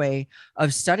pathway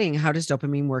of studying how does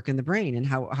dopamine work in the brain, and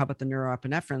how about the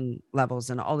neuroepinephrine levels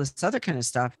and all this other kind of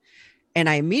stuff. And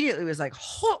I immediately was like,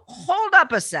 hold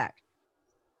up a sec.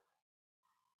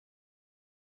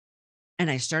 And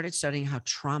I started studying how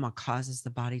trauma causes the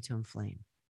body to inflame.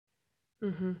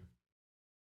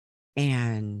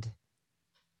 And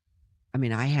I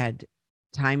mean, I had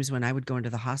times when I would go into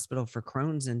the hospital for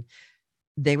Crohn's, and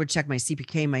they would check my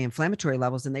CPK, my inflammatory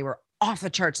levels, and they were off the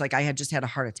charts. Like I had just had a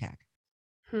heart attack.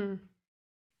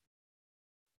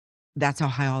 That's how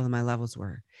high all of my levels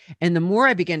were. And the more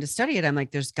I began to study it, I'm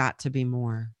like, there's got to be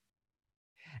more.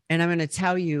 And I'm going to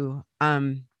tell you,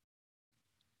 Chalene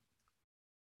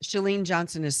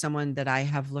Johnson is someone that I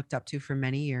have looked up to for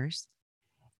many years.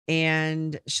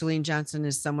 And Chalene Johnson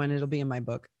is someone, it'll be in my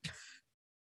book,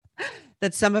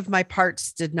 that some of my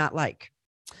parts did not like.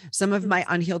 Some of my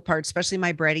unhealed parts, especially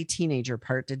my bratty teenager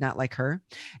part, did not like her.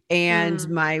 And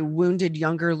my wounded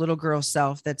younger little girl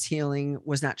self that's healing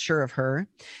was not sure of her.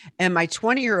 And my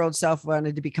 20-year-old self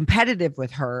wanted to be competitive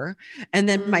with her. And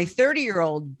then my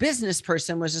 30-year-old business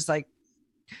person was just like,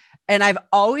 and I've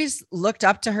always looked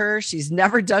up to her. She's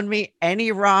never done me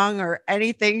any wrong or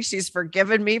anything. She's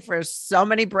forgiven me for so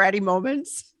many bratty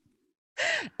moments.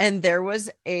 And there was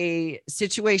a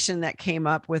situation that came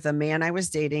up with a man I was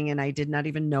dating, and I did not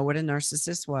even know what a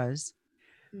narcissist was.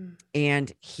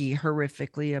 And he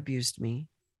horrifically abused me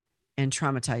and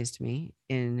traumatized me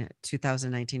in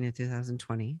 2019 and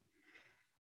 2020.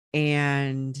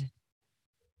 And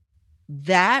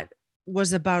that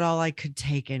was about all I could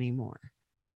take anymore.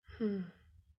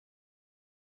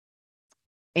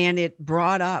 And it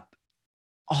brought up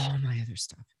all my other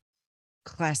stuff.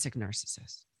 Classic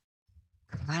narcissist.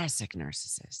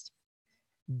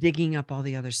 Digging up all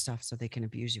the other stuff so they can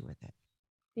abuse you with it.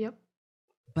 Yep.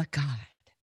 But God.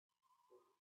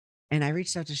 And I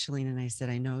reached out to Shalene and I said,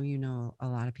 I know you know a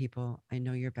lot of people. I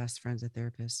know your best friend's a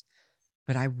therapist,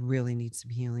 but I really need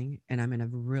some healing. And I'm in a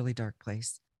really dark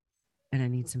place and I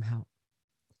need some help.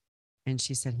 And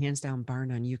she said, hands down, bar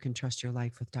none, you can trust your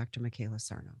life with Dr. Michaela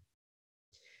Sarno.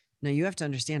 Now you have to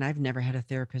understand, I've never had a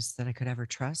therapist that I could ever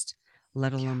trust,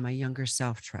 let alone my younger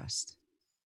self trust.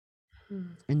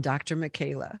 And Dr.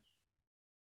 Michaela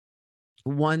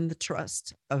won the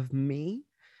trust of me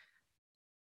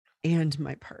and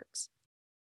my parts.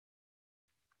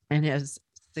 And has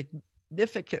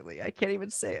significantly, I can't even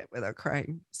say it without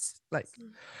crying, like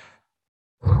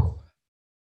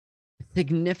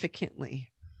significantly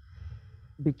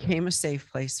became a safe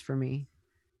place for me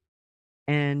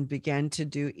and began to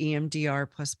do EMDR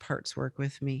plus parts work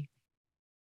with me.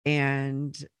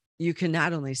 And you can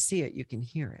not only see it, you can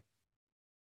hear it.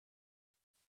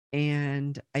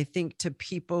 And I think to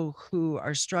people who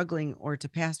are struggling or to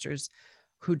pastors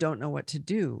who don't know what to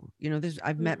do, you know,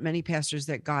 I've met many pastors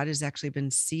that God has actually been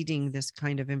seeding this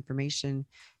kind of information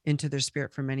into their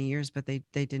spirit for many years, but they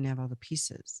didn't have all the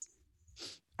pieces.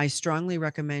 I strongly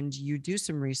recommend you do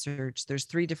some research. There's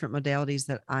 3 different modalities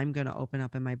that I'm going to open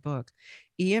up in my book.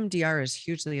 EMDR is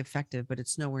hugely effective, but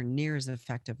it's nowhere near as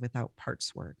effective without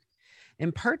parts work.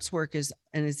 And parts work is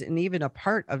even a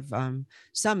part of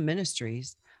some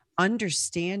ministries,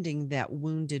 understanding that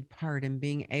wounded part and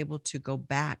being able to go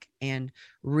back and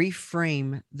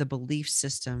reframe the belief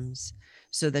systems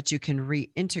so that you can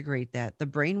reintegrate that. The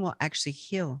brain will actually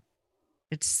heal.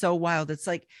 It's so wild. It's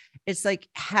like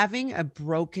having a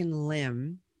broken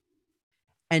limb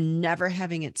and never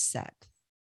having it set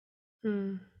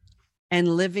and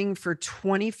living for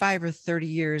 25 or 30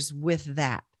 years with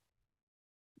that.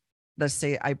 Let's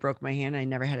say I broke my hand. I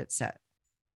never had it set.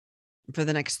 For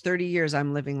the next 30 years,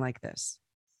 I'm living like this.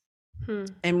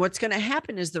 And what's going to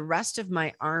happen is the rest of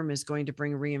my arm is going to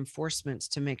bring reinforcements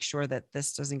to make sure that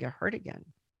this doesn't get hurt again.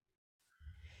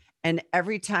 And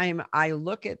every time I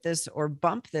look at this or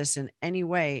bump this in any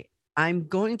way, I'm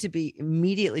going to be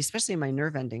immediately, especially in my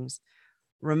nerve endings,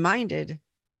 reminded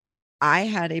I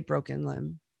had a broken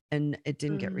limb and it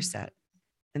didn't get reset.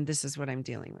 And this is what I'm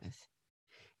dealing with.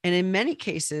 And in many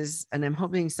cases, and I'm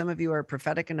hoping some of you are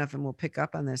prophetic enough and will pick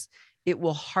up on this, it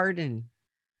will harden.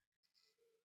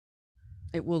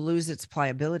 It will lose its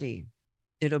pliability.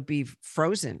 It'll be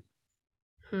frozen.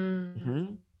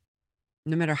 No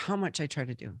matter how much I try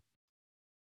to do.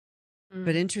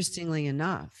 But interestingly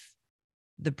enough,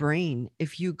 the brain,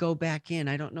 if you go back in,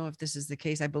 I don't know if this is the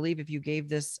case. I believe if you gave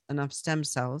this enough stem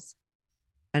cells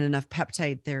and enough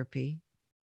peptide therapy,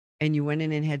 and you went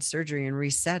in and had surgery and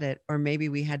reset it, or maybe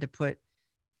we had to put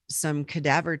some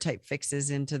cadaver type fixes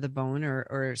into the bone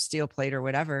or steel plate or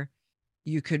whatever,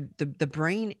 you could, the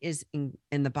brain is and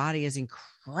the body is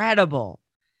incredible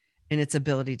in its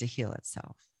ability to heal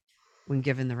itself when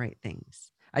given the right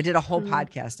things. I did a whole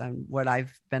podcast on what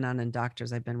I've been on and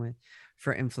doctors I've been with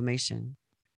for inflammation.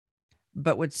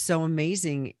 But what's so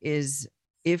amazing is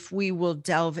if we will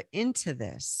delve into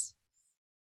this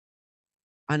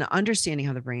on understanding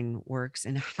how the brain works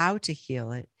and how to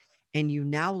heal it, and you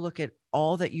now look at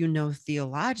all that you know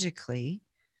theologically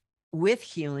with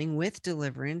healing, with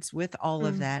deliverance, with all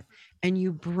of that, and you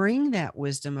bring that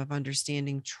wisdom of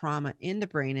understanding trauma in the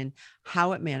brain and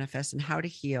how it manifests and how to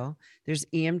heal. There's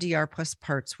EMDR plus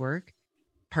parts work.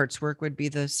 Parts work would be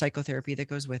the psychotherapy that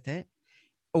goes with it.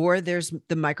 Or there's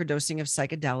the microdosing of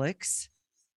psychedelics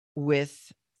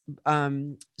with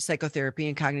psychotherapy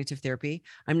and cognitive therapy.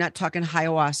 I'm not talking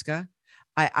ayahuasca.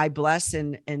 I bless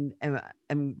and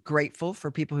am grateful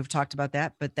for people who've talked about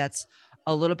that, but that's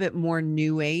a little bit more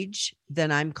new age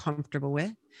than I'm comfortable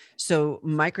with. So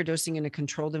microdosing in a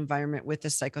controlled environment with a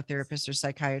psychotherapist or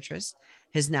psychiatrist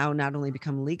has now not only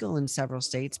become legal in several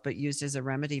states, but used as a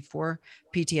remedy for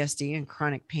PTSD and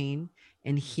chronic pain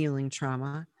and healing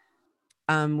trauma.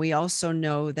 We also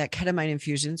know that ketamine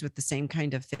infusions with the same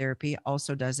kind of therapy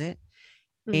also does it.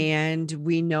 And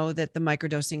we know that the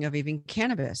microdosing of even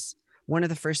cannabis, one of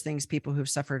the first things people who've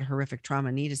suffered horrific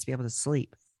trauma need is to be able to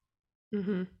sleep,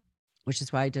 which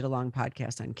is why I did a long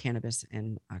podcast on cannabis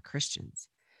and Christians.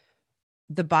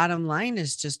 The bottom line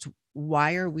is just,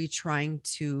 why are we trying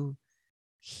to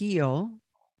heal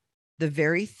the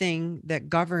very thing that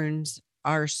governs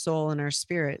our soul and our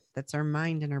spirit, that's our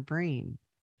mind and our brain,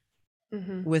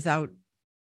 without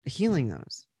healing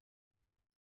those?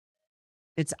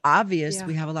 It's obvious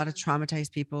we have a lot of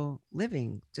traumatized people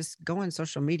living. Just go on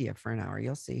social media for an hour.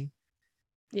 You'll see.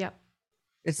 Yeah.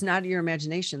 It's not your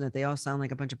imagination that they all sound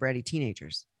like a bunch of bratty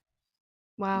teenagers.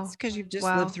 Wow. It's because you've just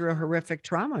lived through a horrific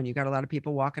trauma, and you got a lot of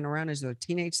people walking around as their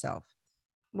teenage self.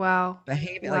 Wow.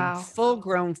 Behaving like full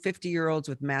grown 50-year-olds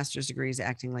with master's degrees,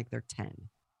 acting like they're 10.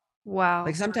 Wow.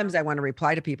 Like sometimes I want to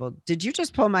reply to people, did you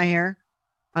just pull my hair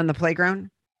on the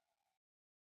playground?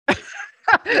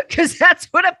 Because that's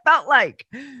what it felt like.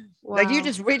 Wow. Like you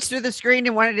just reached through the screen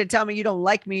and wanted to tell me you don't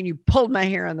like me, and you pulled my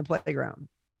hair on the playground.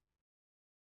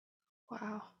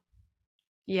 Wow.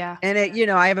 Yeah. And it, you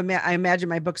know, I imagine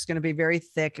my book's going to be very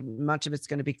thick. Much of it's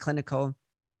going to be clinical.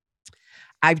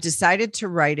 I've decided to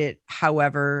write it,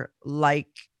 however, like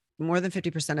more than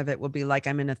 50% of it will be like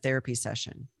I'm in a therapy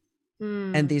session.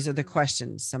 And these are the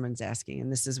questions someone's asking,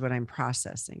 and this is what I'm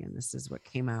processing, and this is what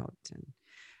came out, and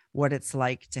what it's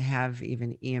like to have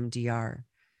even EMDR.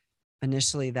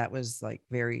 Initially, that was like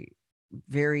very,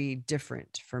 very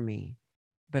different for me,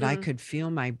 but I could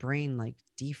feel my brain like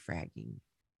defragging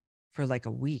for like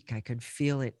a week. I could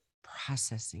feel it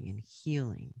processing and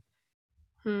healing.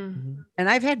 And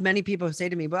I've had many people say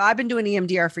to me, well, I've been doing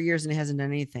EMDR for years and it hasn't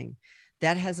done anything.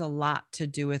 That has a lot to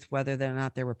do with whether or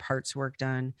not there were parts work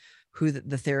done, who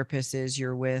the therapist is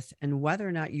you're with, and whether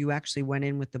or not you actually went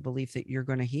in with the belief that you're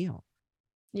going to heal.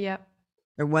 Yep.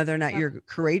 Or whether or not you're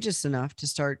courageous enough to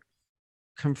start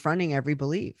confronting every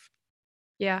belief.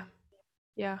 Yeah.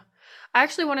 Yeah. I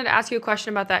actually wanted to ask you a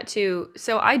question about that too.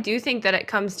 So I do think that it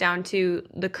comes down to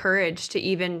the courage to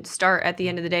even start at the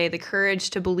end of the day, the courage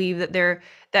to believe that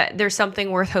there's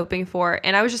something worth hoping for.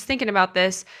 And I was just thinking about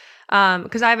this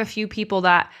because I have a few people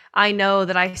that I know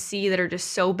that I see that are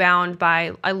just so bound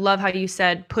by, I love how you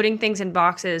said, putting things in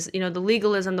boxes, you know, the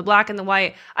legalism, the black and the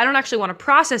white. I don't actually want to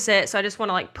process it. So I just want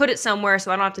to like put it somewhere so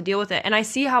I don't have to deal with it. And I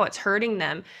see how it's hurting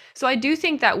them. So I do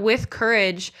think that with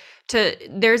courage,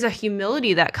 there's a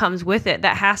humility that comes with it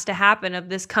that has to happen, of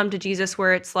this come to Jesus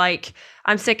where it's like,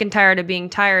 I'm sick and tired of being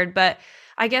tired. But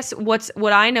I guess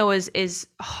what I know is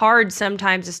hard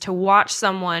sometimes is to watch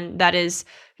someone that is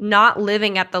not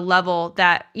living at the level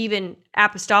that even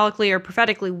apostolically or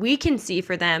prophetically we can see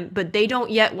for them, but they don't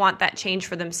yet want that change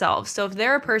for themselves. So if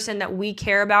they're a person that we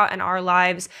care about in our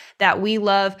lives, that we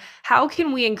love, how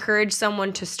can we encourage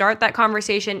someone to start that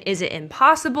conversation? Is it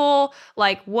impossible?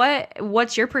 Like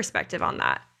what's your perspective on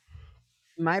that?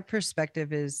 My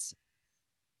perspective is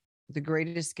the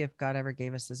greatest gift God ever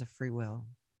gave us is a free will.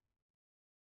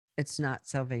 It's not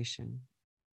salvation,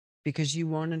 because you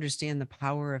won't understand the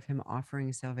power of him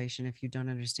offering salvation if you don't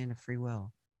understand a free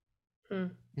will.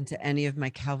 And to any of my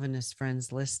Calvinist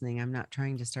friends listening, I'm not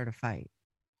trying to start a fight,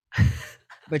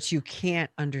 but you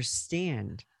can't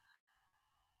understand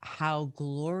how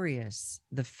glorious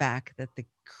the fact that the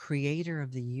creator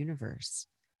of the universe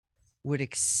would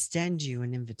extend you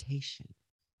an invitation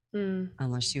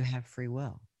unless you have free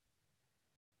will.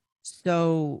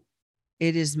 So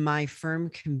it is my firm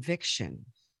conviction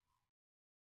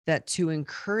that to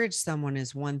encourage someone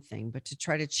is one thing, but to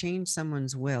try to change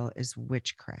someone's will is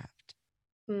witchcraft.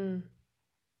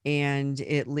 And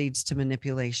it leads to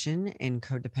manipulation and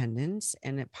codependence.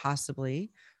 And it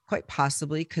quite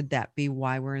possibly, could that be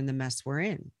why we're in the mess we're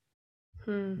in?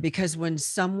 Because when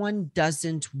someone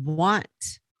doesn't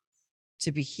want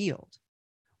to be healed,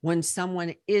 when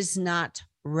someone is not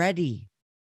ready,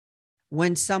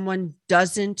 when someone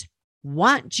doesn't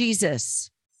want Jesus,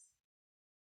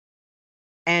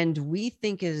 and we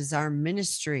think it is our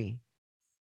ministry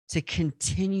to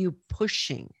continue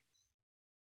pushing,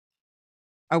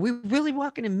 are we really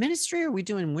walking in ministry, or are we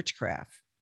doing witchcraft?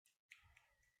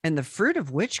 And the fruit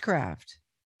of witchcraft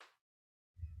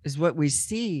is what we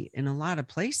see in a lot of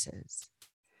places.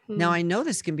 Now, I know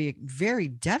this can be very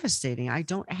devastating. I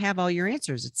don't have all your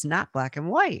answers. It's not black and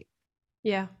white.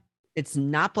 Yeah. It's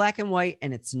not black and white,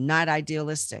 and it's not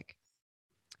idealistic.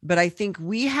 But I think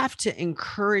we have to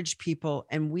encourage people,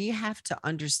 and we have to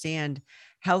understand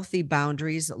healthy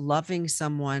boundaries, loving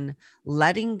someone,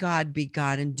 letting God be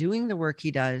God and doing the work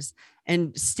he does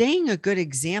and staying a good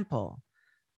example.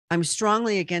 I'm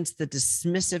strongly against the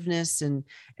dismissiveness.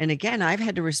 And again, I've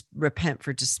had to repent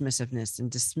for dismissiveness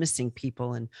and dismissing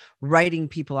people and writing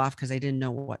people off because I didn't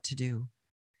know what to do.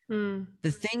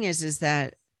 The thing is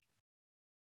that,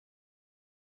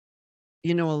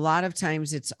 a lot of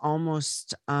times it's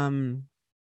almost, I'm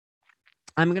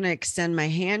going to extend my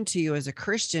hand to you as a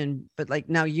Christian, but like,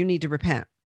 now you need to repent.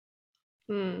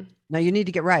 Now you need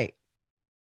to get right.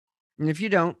 And if you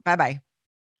don't, bye-bye.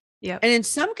 Yep. And in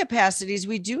some capacities,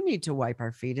 we do need to wipe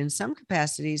our feet. In some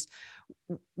capacities,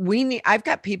 I've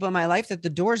got people in my life that the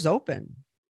door's open.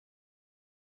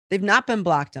 They've not been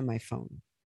blocked on my phone.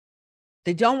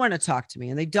 They don't want to talk to me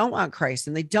and they don't want Christ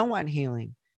and they don't want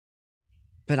healing.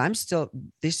 But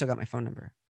they still got my phone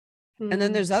number. And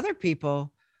then there's other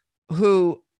people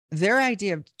who their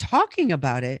idea of talking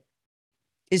about it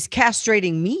is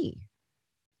castrating me.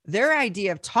 Their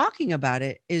idea of talking about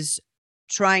it is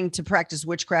trying to practice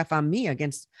witchcraft on me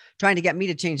against trying to get me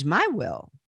to change my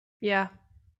will. Yeah.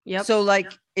 Yep. So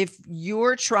like, if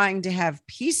you're trying to have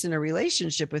peace in a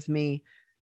relationship with me,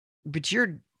 but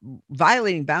you're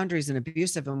violating boundaries and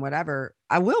abusive and whatever,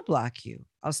 I will block you.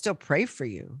 I'll still pray for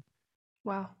you.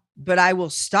 Wow. But I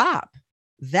will stop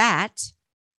that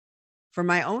for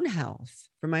my own health,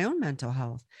 for my own mental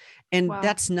health. And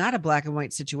that's not a black and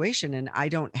white situation. And I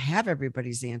don't have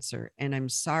everybody's answer. And I'm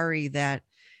sorry that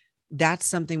that's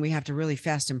something we have to really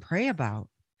fast and pray about.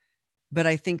 But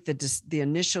I think the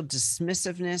initial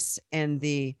dismissiveness and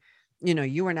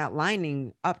you are not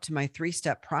lining up to my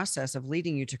 3-step process of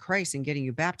leading you to Christ and getting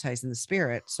you baptized in the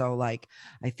Spirit. So like,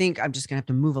 I think I'm just gonna have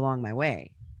to move along my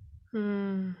way.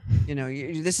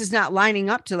 This is not lining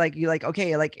up to like,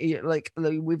 okay, like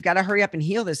we've got to hurry up and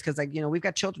heal this. Cause we've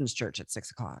got children's church at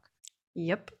 6:00.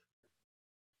 Yep.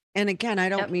 And again, I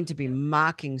don't mean to be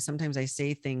mocking. Sometimes I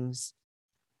say things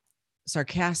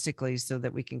sarcastically so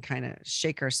that we can kind of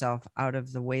shake ourselves out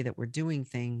of the way that we're doing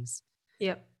things.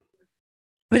 Yep.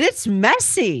 But it's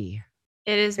messy.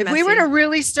 It is messy. If we were to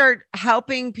really start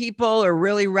helping people or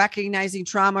really recognizing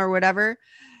trauma or whatever,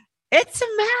 it's a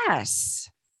mess.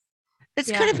 It's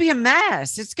going to be a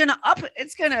mess. It's going to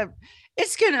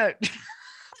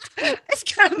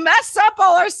mess up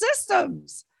all our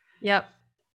systems. Yep.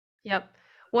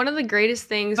 One of the greatest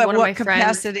things, but one what of my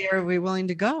capacity friends, are we willing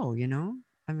to go?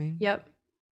 I mean, yep.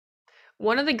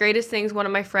 One of the greatest things one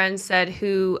of my friends said,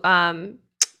 who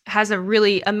has a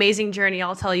really amazing journey,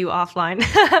 I'll tell you offline,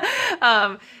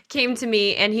 came to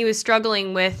me, and he was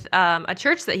struggling with a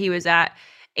church that he was at.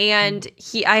 And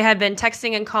I had been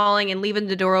texting and calling and leaving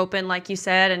the door open, like you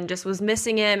said, and just was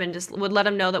missing him and just would let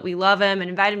him know that we love him and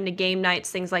invite him to game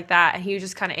nights, things like that. And he was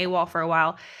just kind of AWOL for a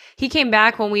while. He came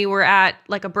back when we were at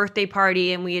like a birthday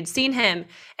party and we had seen him.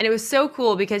 And it was so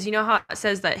cool because you know how it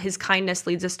says that his kindness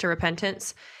leads us to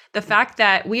repentance? The fact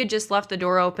that we had just left the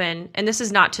door open, and this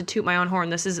is not to toot my own horn,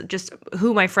 this is just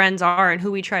who my friends are and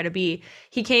who we try to be.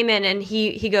 He came in and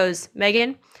he goes,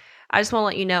 Megan, I just want to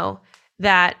let you know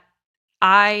that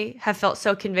I have felt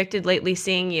so convicted lately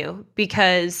seeing you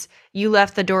because you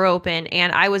left the door open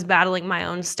and I was battling my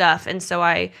own stuff. And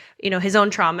so his own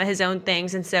trauma, his own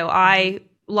things. And so I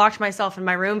locked myself in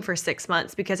my room for 6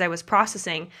 months because I was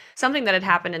processing something that had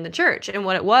happened in the church. And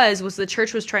what it was the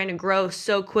church was trying to grow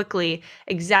so quickly,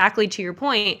 exactly to your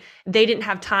point. They didn't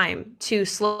have time to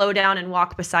slow down and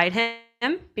walk beside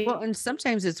him. Well, and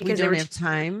sometimes it's we don't have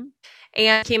time.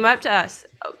 And came up to us.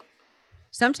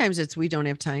 Sometimes it's we don't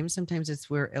have time. Sometimes it's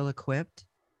we're ill-equipped.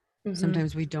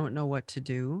 Sometimes we don't know what to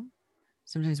do.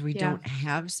 Sometimes we don't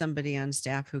have somebody on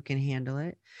staff who can handle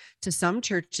it. To some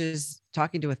churches,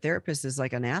 talking to a therapist is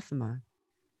like anathema.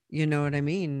 You know what I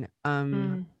mean?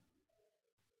 I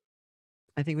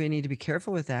think we need to be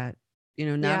careful with that.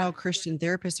 Not all Christian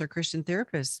therapists are Christian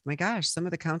therapists. My gosh, some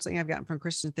of the counseling I've gotten from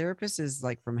Christian therapists is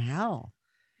like from hell.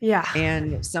 Yeah.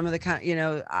 And some of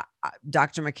the,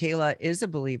 Dr. Michaela is a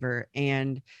believer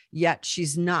and yet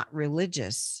she's not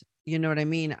religious. You know what I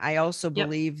mean? I also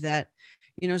believe that,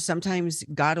 sometimes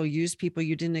God will use people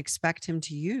you didn't expect him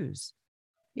to use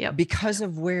because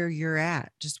of where you're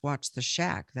at. Just watch The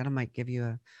Shack. That might give you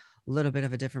a little bit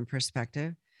of a different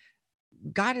perspective.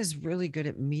 God is really good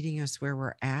at meeting us where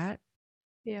we're at.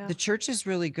 Yeah. The church is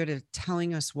really good at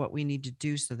telling us what we need to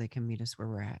do so they can meet us where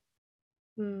we're at.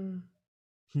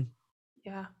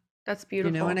 Yeah, that's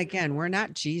beautiful. And again, we're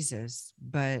not Jesus,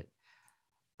 but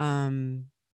I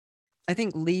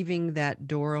think leaving that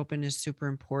door open is super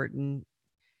important.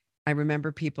 I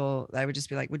remember I would just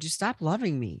be like, would you stop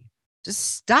loving me?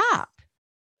 Just stop.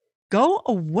 Go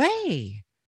away.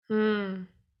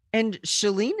 And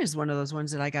Shalene is one of those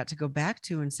ones that I got to go back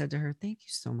to and said to her, thank you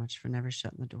so much for never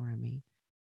shutting the door on me.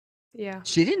 Yeah.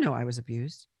 She didn't know I was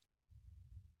abused.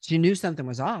 She knew something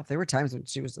was off. There were times when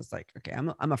she was just like, okay,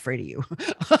 I'm afraid of you.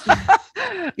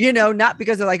 Not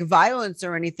because of like violence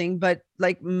or anything, but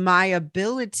like my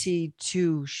ability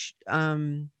to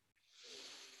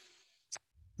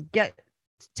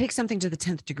take something to the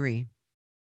 10th degree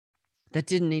that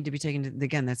didn't need to be taken to,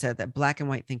 again, that's that black and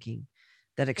white thinking,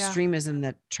 that extremism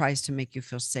that tries to make you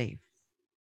feel safe.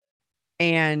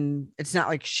 And it's not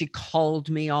like she called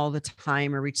me all the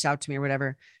time or reached out to me or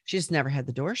whatever. She just never had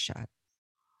the door shut.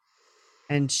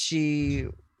 And she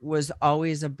was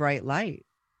always a bright light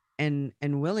and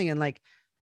willing, and like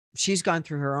she's gone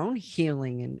through her own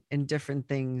healing and different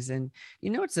things. And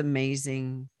it's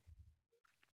amazing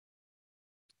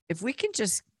if we can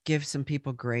just give some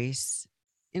people grace,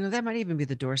 that might even be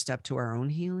the doorstep to our own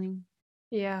healing.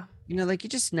 Yeah. Like you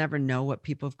just never know what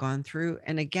people have gone through.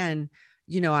 And again,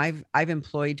 I've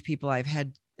employed people, I've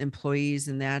had employees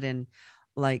and that, and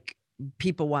like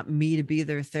people want me to be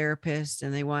their therapist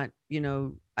and they want,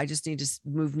 I just need to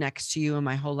move next to you and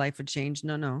my whole life would change.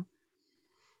 No.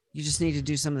 You just need to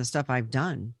do some of the stuff I've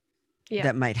done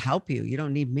that might help you. You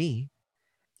don't need me.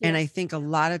 Yeah. And I think a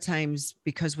lot of times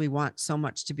because we want so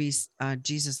much to be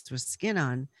Jesus with skin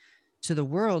on to the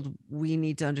world, we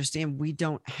need to understand we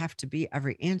don't have to be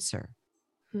every answer.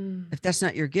 If that's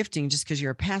not your gifting, just because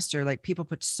you're a pastor, like people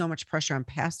put so much pressure on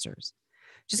pastors.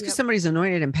 Just because somebody's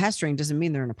anointed in pastoring doesn't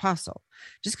mean they're an apostle.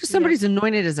 Just because somebody's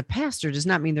anointed as a pastor does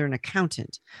not mean they're an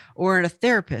accountant or a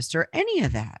therapist or any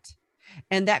of that.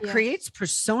 And that creates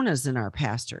personas in our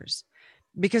pastors,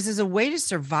 because as a way to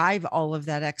survive all of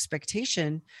that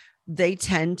expectation, they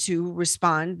tend to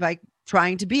respond by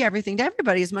trying to be everything to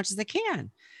everybody as much as they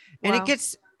can. And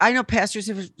I know pastors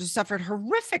have suffered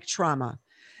horrific trauma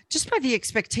just by the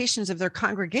expectations of their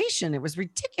congregation. It was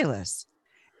ridiculous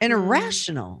and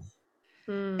irrational.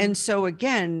 And so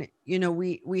again,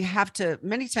 we have to,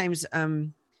 many times,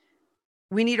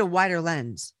 we need a wider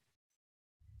lens.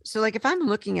 So like if I'm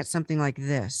looking at something like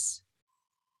this,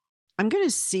 I'm going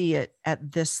to see it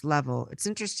at this level. It's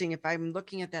interesting. If I'm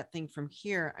looking at that thing from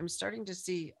here, I'm starting to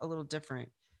see a little different.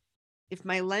 If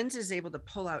my lens is able to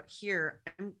pull out here,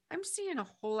 I'm seeing a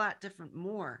whole lot different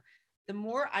more. The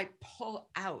more I pull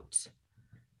out,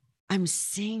 I'm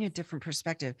seeing a different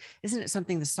perspective. Isn't it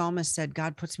something the psalmist said,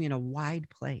 God puts me in a wide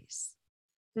place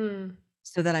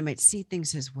so that I might see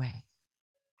things his way.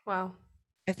 Wow.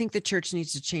 I think the church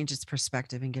needs to change its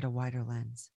perspective and get a wider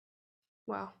lens.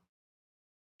 Wow.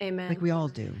 Amen. Like we all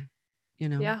do,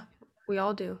 Yeah, we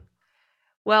all do.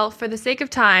 Well, for the sake of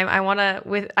time, I want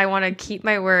to keep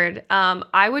my word.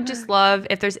 I would just love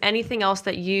if there's anything else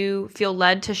that you feel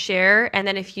led to share, and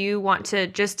then if you want to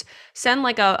just send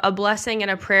like a blessing and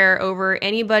a prayer over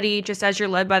anybody, just as you're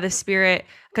led by the Spirit,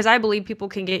 because I believe people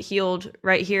can get healed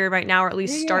right here, right now, or at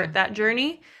least start that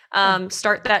journey.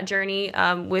 Start that journey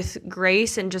with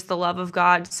grace and just the love of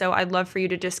God. So I'd love for you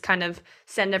to just kind of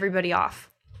send everybody off.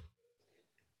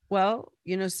 Well,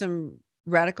 some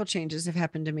radical changes have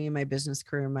happened to me in my business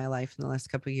career in my life in the last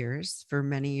couple of years. For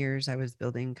many years, I was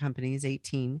building companies,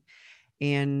 18,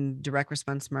 and direct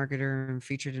response marketer, and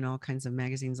featured in all kinds of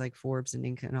magazines like Forbes and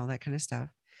Inc. and all that kind of stuff.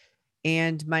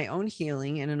 And my own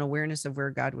healing and an awareness of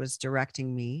where God was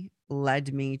directing me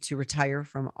led me to retire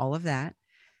from all of that.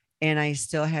 And I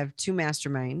still have 2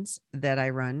 masterminds that I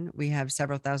run. We have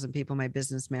several thousand people in my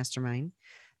business mastermind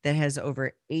that has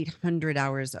over 800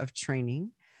 hours of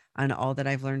training on all that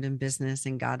I've learned in business,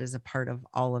 and God is a part of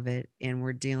all of it. And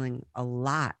we're dealing a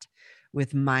lot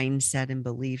with mindset and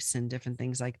beliefs and different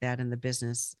things like that in the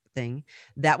business thing.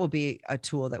 That will be a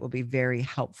tool that will be very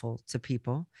helpful to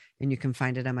people. And you can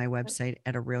find it on my website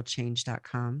at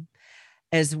arealchange.com.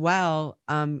 As well,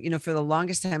 for the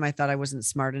longest time, I thought I wasn't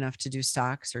smart enough to do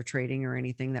stocks or trading or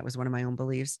anything. That was one of my own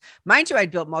beliefs. Mind you,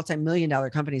 I'd built multi-million-dollar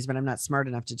companies, but I'm not smart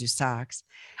enough to do stocks.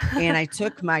 And I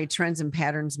took my trends and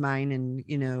patterns mind and,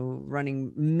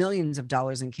 running millions of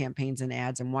dollars in campaigns and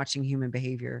ads and watching human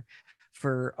behavior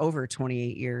for over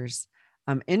 28 years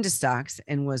into stocks,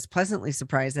 and was pleasantly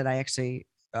surprised that I actually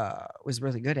was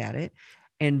really good at it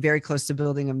and very close to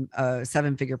building a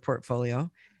 7-figure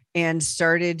portfolio. And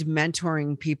started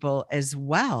mentoring people as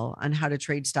well on how to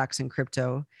trade stocks and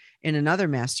crypto in another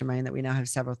mastermind that we now have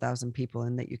several thousand people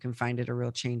in, that you can find at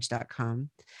arealchange.com.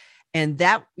 And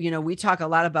that, we talk a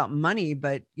lot about money,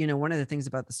 but, one of the things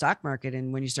about the stock market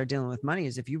and when you start dealing with money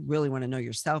is if you really want to know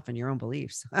yourself and your own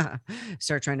beliefs,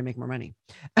 start trying to make more money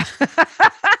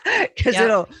because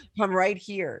it'll come right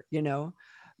here,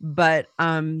 But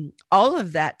all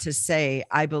of that to say,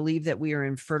 I believe that we are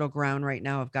in fertile ground right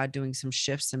now of God doing some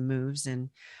shifts and moves.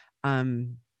 And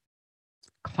calling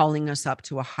us up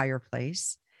to a higher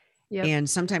place. Yep. And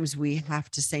sometimes we have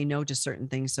to say no to certain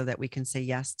things so that we can say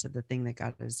yes to the thing that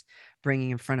God is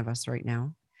bringing in front of us right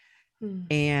now.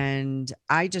 And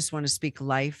I just want to speak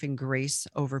life and grace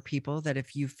over people, that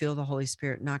if you feel the Holy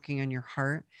Spirit knocking on your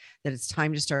heart, that it's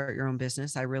time to start your own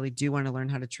business. I really do want to learn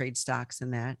how to trade stocks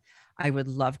and that. I would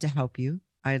love to help you.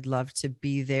 I'd love to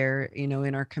be there,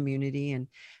 in our community and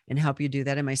help you do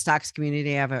that. In my stocks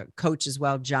community, I have a coach as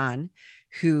well, John,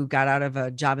 who got out of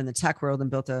a job in the tech world and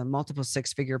built a multiple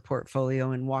 6-figure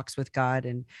portfolio and walks with God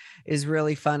and is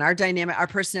really fun. Our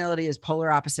personality is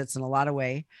polar opposites in a lot of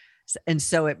ways. And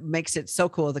so it makes it so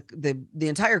cool. The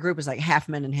entire group is like half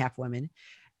men and half women.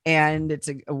 And it's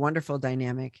a wonderful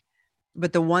dynamic.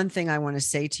 But the one thing I want to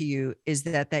say to you is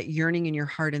that yearning in your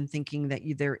heart and thinking that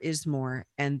there is more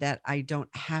and that I don't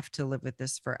have to live with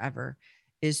this forever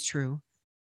is true.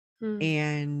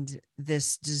 And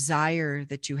this desire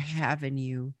that you have in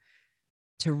you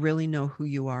to really know who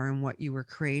you are and what you were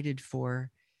created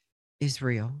for is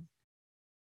real.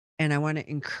 And I want to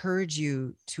encourage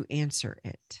you to answer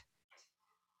it.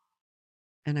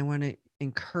 And I want to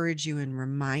encourage you and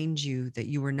remind you that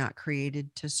you were not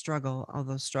created to struggle,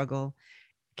 although struggle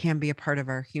can be a part of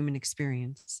our human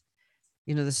experience.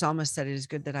 The psalmist said, "It is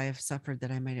good that I have suffered, that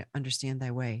I might understand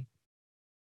thy way."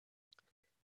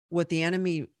 What the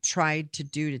enemy tried to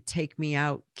do to take me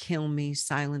out, kill me,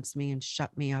 silence me, and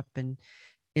shut me up and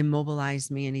immobilize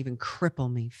me and even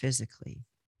cripple me physically,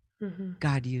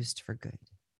 God used for good.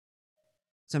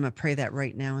 So I'm going to pray that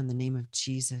right now in the name of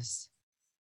Jesus,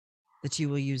 that you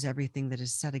will use everything that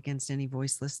is said against any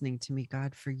voice listening to me,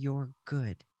 God, for your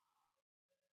good.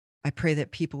 I pray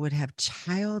that people would have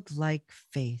childlike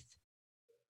faith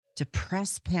to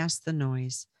press past the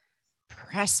noise,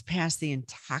 press past the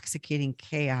intoxicating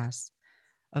chaos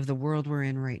of the world we're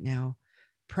in right now,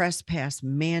 press past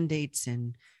mandates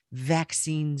and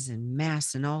vaccines and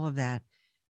masks and all of that,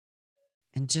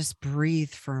 and just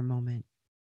breathe for a moment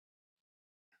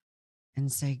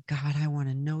and say, God, I want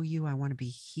to know you. I want to be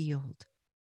healed.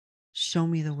 Show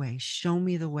me the way. Show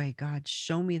me the way, God.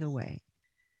 Show me the way.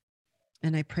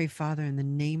 And I pray, Father, in the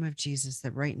name of Jesus,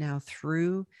 that right now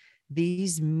through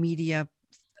these media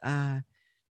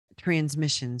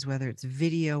transmissions, whether it's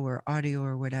video or audio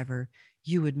or whatever,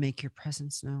 you would make your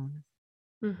presence known.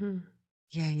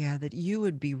 Yeah, that you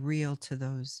would be real to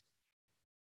those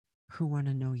who want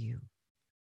to know you.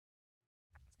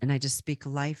 And I just speak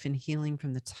life and healing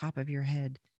from the top of your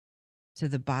head to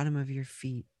the bottom of your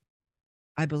feet.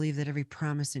 I believe that every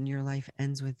promise in your life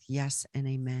ends with yes and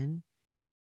amen.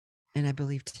 And I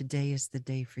believe today is the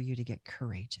day for you to get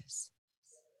courageous.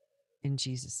 In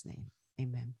Jesus' name,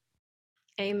 amen.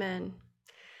 Amen.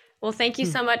 Well, thank you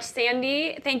so much,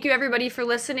 Sandi. Thank you, everybody, for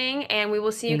listening, and we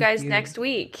will see you guys next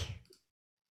week.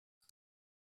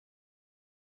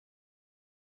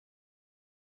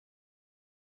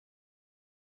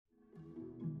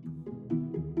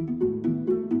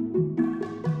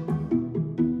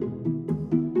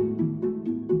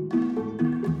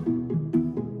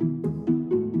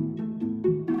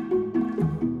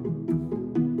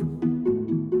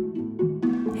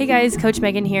 Hey guys, Coach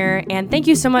Megan here, and thank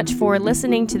you so much for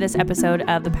listening to this episode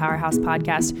of the Powerhouse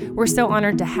Podcast. We're so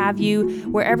honored to have you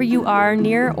wherever you are,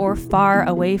 near or far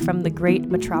away from the great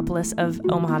metropolis of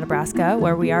Omaha, Nebraska,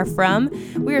 where we are from.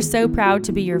 We are so proud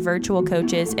to be your virtual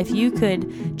coaches. If you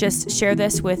could just share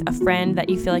this with a friend that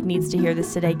you feel like needs to hear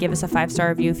this today, give us a 5-star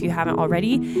review if you haven't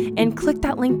already, and click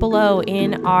that link below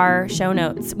in our show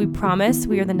notes. We promise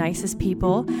we are the nicest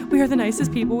people. We are the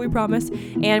nicest people, we promise,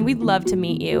 and we'd love to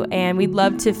meet you, and we'd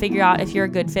love to figure out if you're a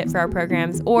good fit for our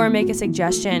programs, or make a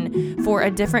suggestion for a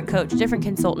different coach, different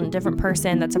consultant, different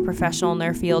person that's a professional in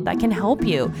their field that can help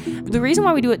you. The reason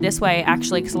why we do it this way,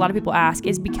 actually, because a lot of people ask,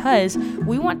 is because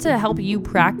we want to help you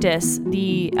practice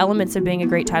the elements of being a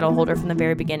great title holder from the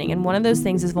very beginning. And one of those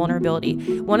things is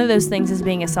vulnerability. One of those things is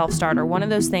being a self-starter. One of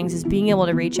those things is being able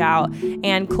to reach out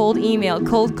and cold email,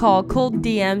 cold call, cold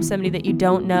DM somebody that you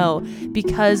don't know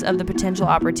because of the potential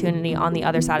opportunity on the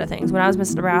other side of things. When I was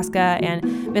Miss Nebraska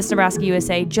and Miss Nebraska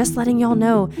USA, just letting y'all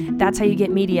know that's how you get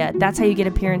media, that's how you get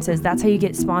appearances, that's how you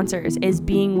get sponsors, is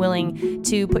being willing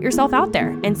to put yourself out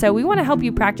there. And so we want to help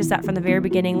you practice that from the very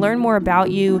beginning, learn more about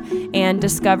you, and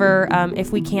discover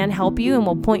if we can help you, and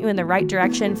we'll point you in the right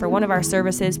direction for one of our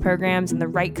services, programs, and the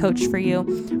right coach for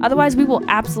you. Otherwise, we will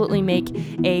absolutely make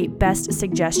a best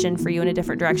suggestion for you in a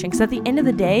different direction, because at the end of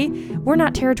the day, we're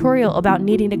not territorial about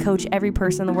needing to coach every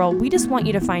person in the world. We just want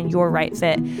you to find your right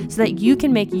fit so that you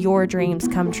can make your dreams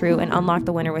come true and unlock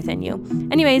the winner within you.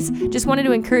 Anyways, just wanted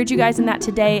to encourage you guys in that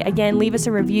today. Again, leave us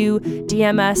a review,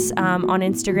 DM us on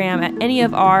Instagram at any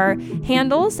of our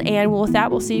handles. And with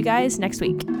that, we'll see you guys next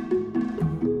week.